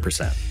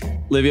 100%.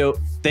 Livio,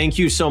 thank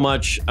you so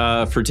much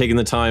for taking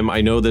the time.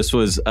 I know this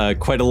was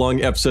quite a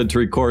long episode to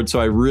record, so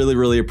I really,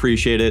 really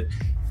appreciate it.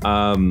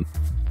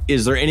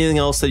 Is there anything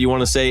else that you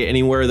want to say,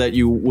 anywhere that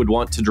you would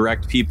want to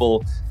direct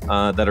people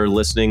that are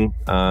listening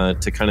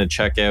to kind of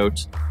check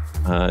out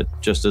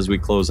just as we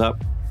close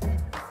up?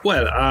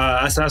 Well,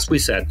 as we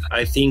said,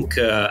 I think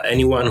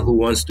anyone who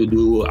wants to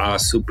do a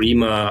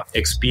Suprema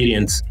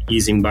experience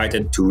is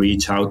invited to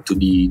reach out to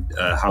the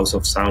House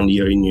of Sound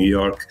here in New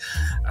York.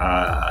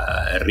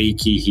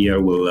 Ricky here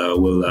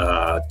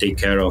will take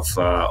care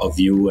of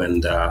you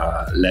and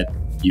let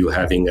you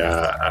having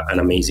an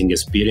amazing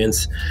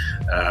experience,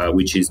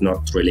 which is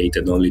not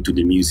related only to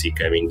the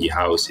music. I mean, the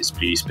house is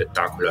pretty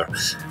spectacular.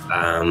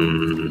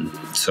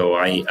 So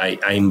I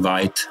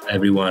invite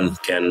everyone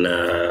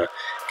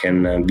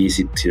can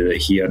visit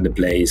here the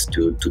place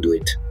to do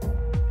it.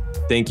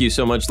 Thank you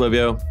so much,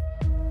 Livio.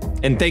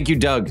 And thank you,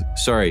 Doug.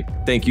 Sorry.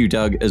 Thank you,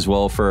 Doug, as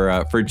well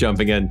for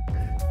jumping in.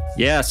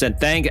 Yes, and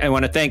I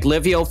want to thank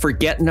Livio for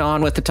getting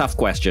on with the tough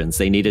questions.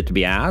 They needed to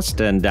be asked,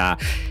 and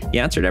he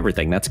answered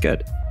everything. That's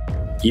good.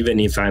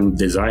 Even if I'm a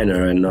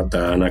designer and not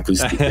an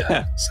acoustic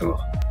guy. So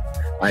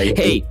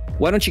Hey,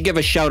 why don't you give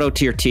a shout out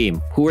to your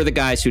team? Who are the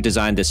guys who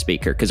designed this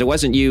speaker? Because it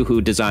wasn't you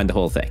who designed the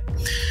whole thing.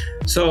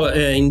 So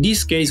in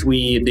this case,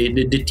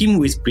 the team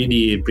was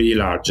pretty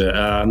large.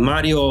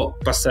 Mario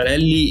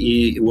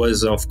Passarelli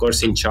was, of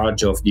course, in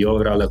charge of the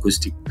overall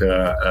acoustic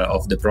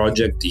of the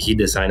project. He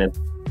designed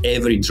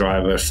every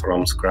driver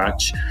from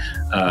scratch.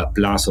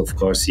 Plus, of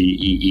course,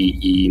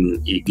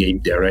 he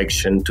gave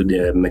direction to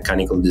the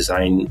mechanical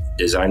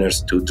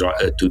designers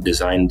to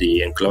design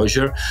the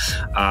enclosure.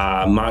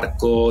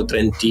 Marco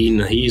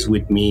Trentin, he's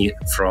with me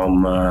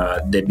from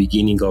the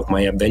beginning of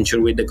my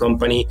adventure with the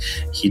company.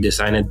 He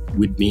designed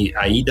with me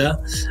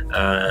AIDA,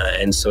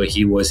 and so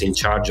he was in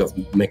charge of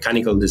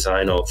mechanical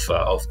design of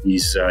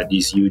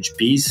this huge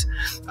piece.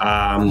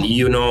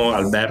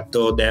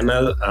 Alberto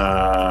Demel,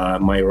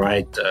 my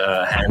right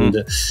hand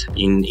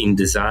in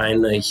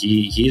design.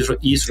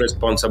 He's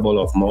responsible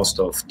of most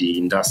of the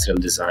industrial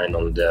design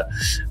on the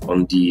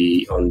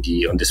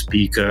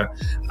speaker,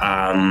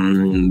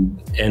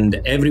 and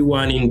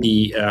everyone in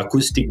the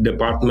acoustic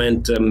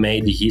department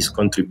made his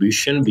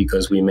contribution,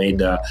 because we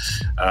made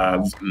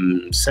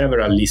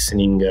several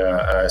listening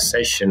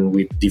session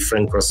with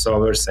different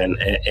crossovers, and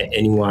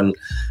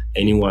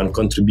anyone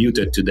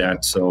contributed to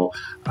that. So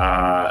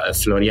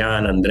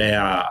Florian,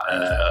 Andrea,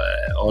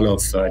 all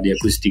of the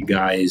acoustic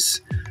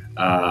guys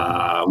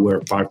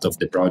were part of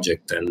the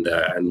project, and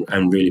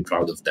I'm really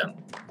proud of them.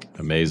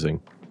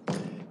 Amazing.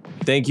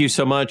 Thank you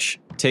so much.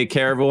 Take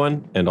care,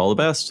 everyone, and all the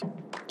best.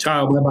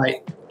 Ciao.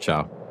 Bye-bye.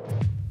 Ciao.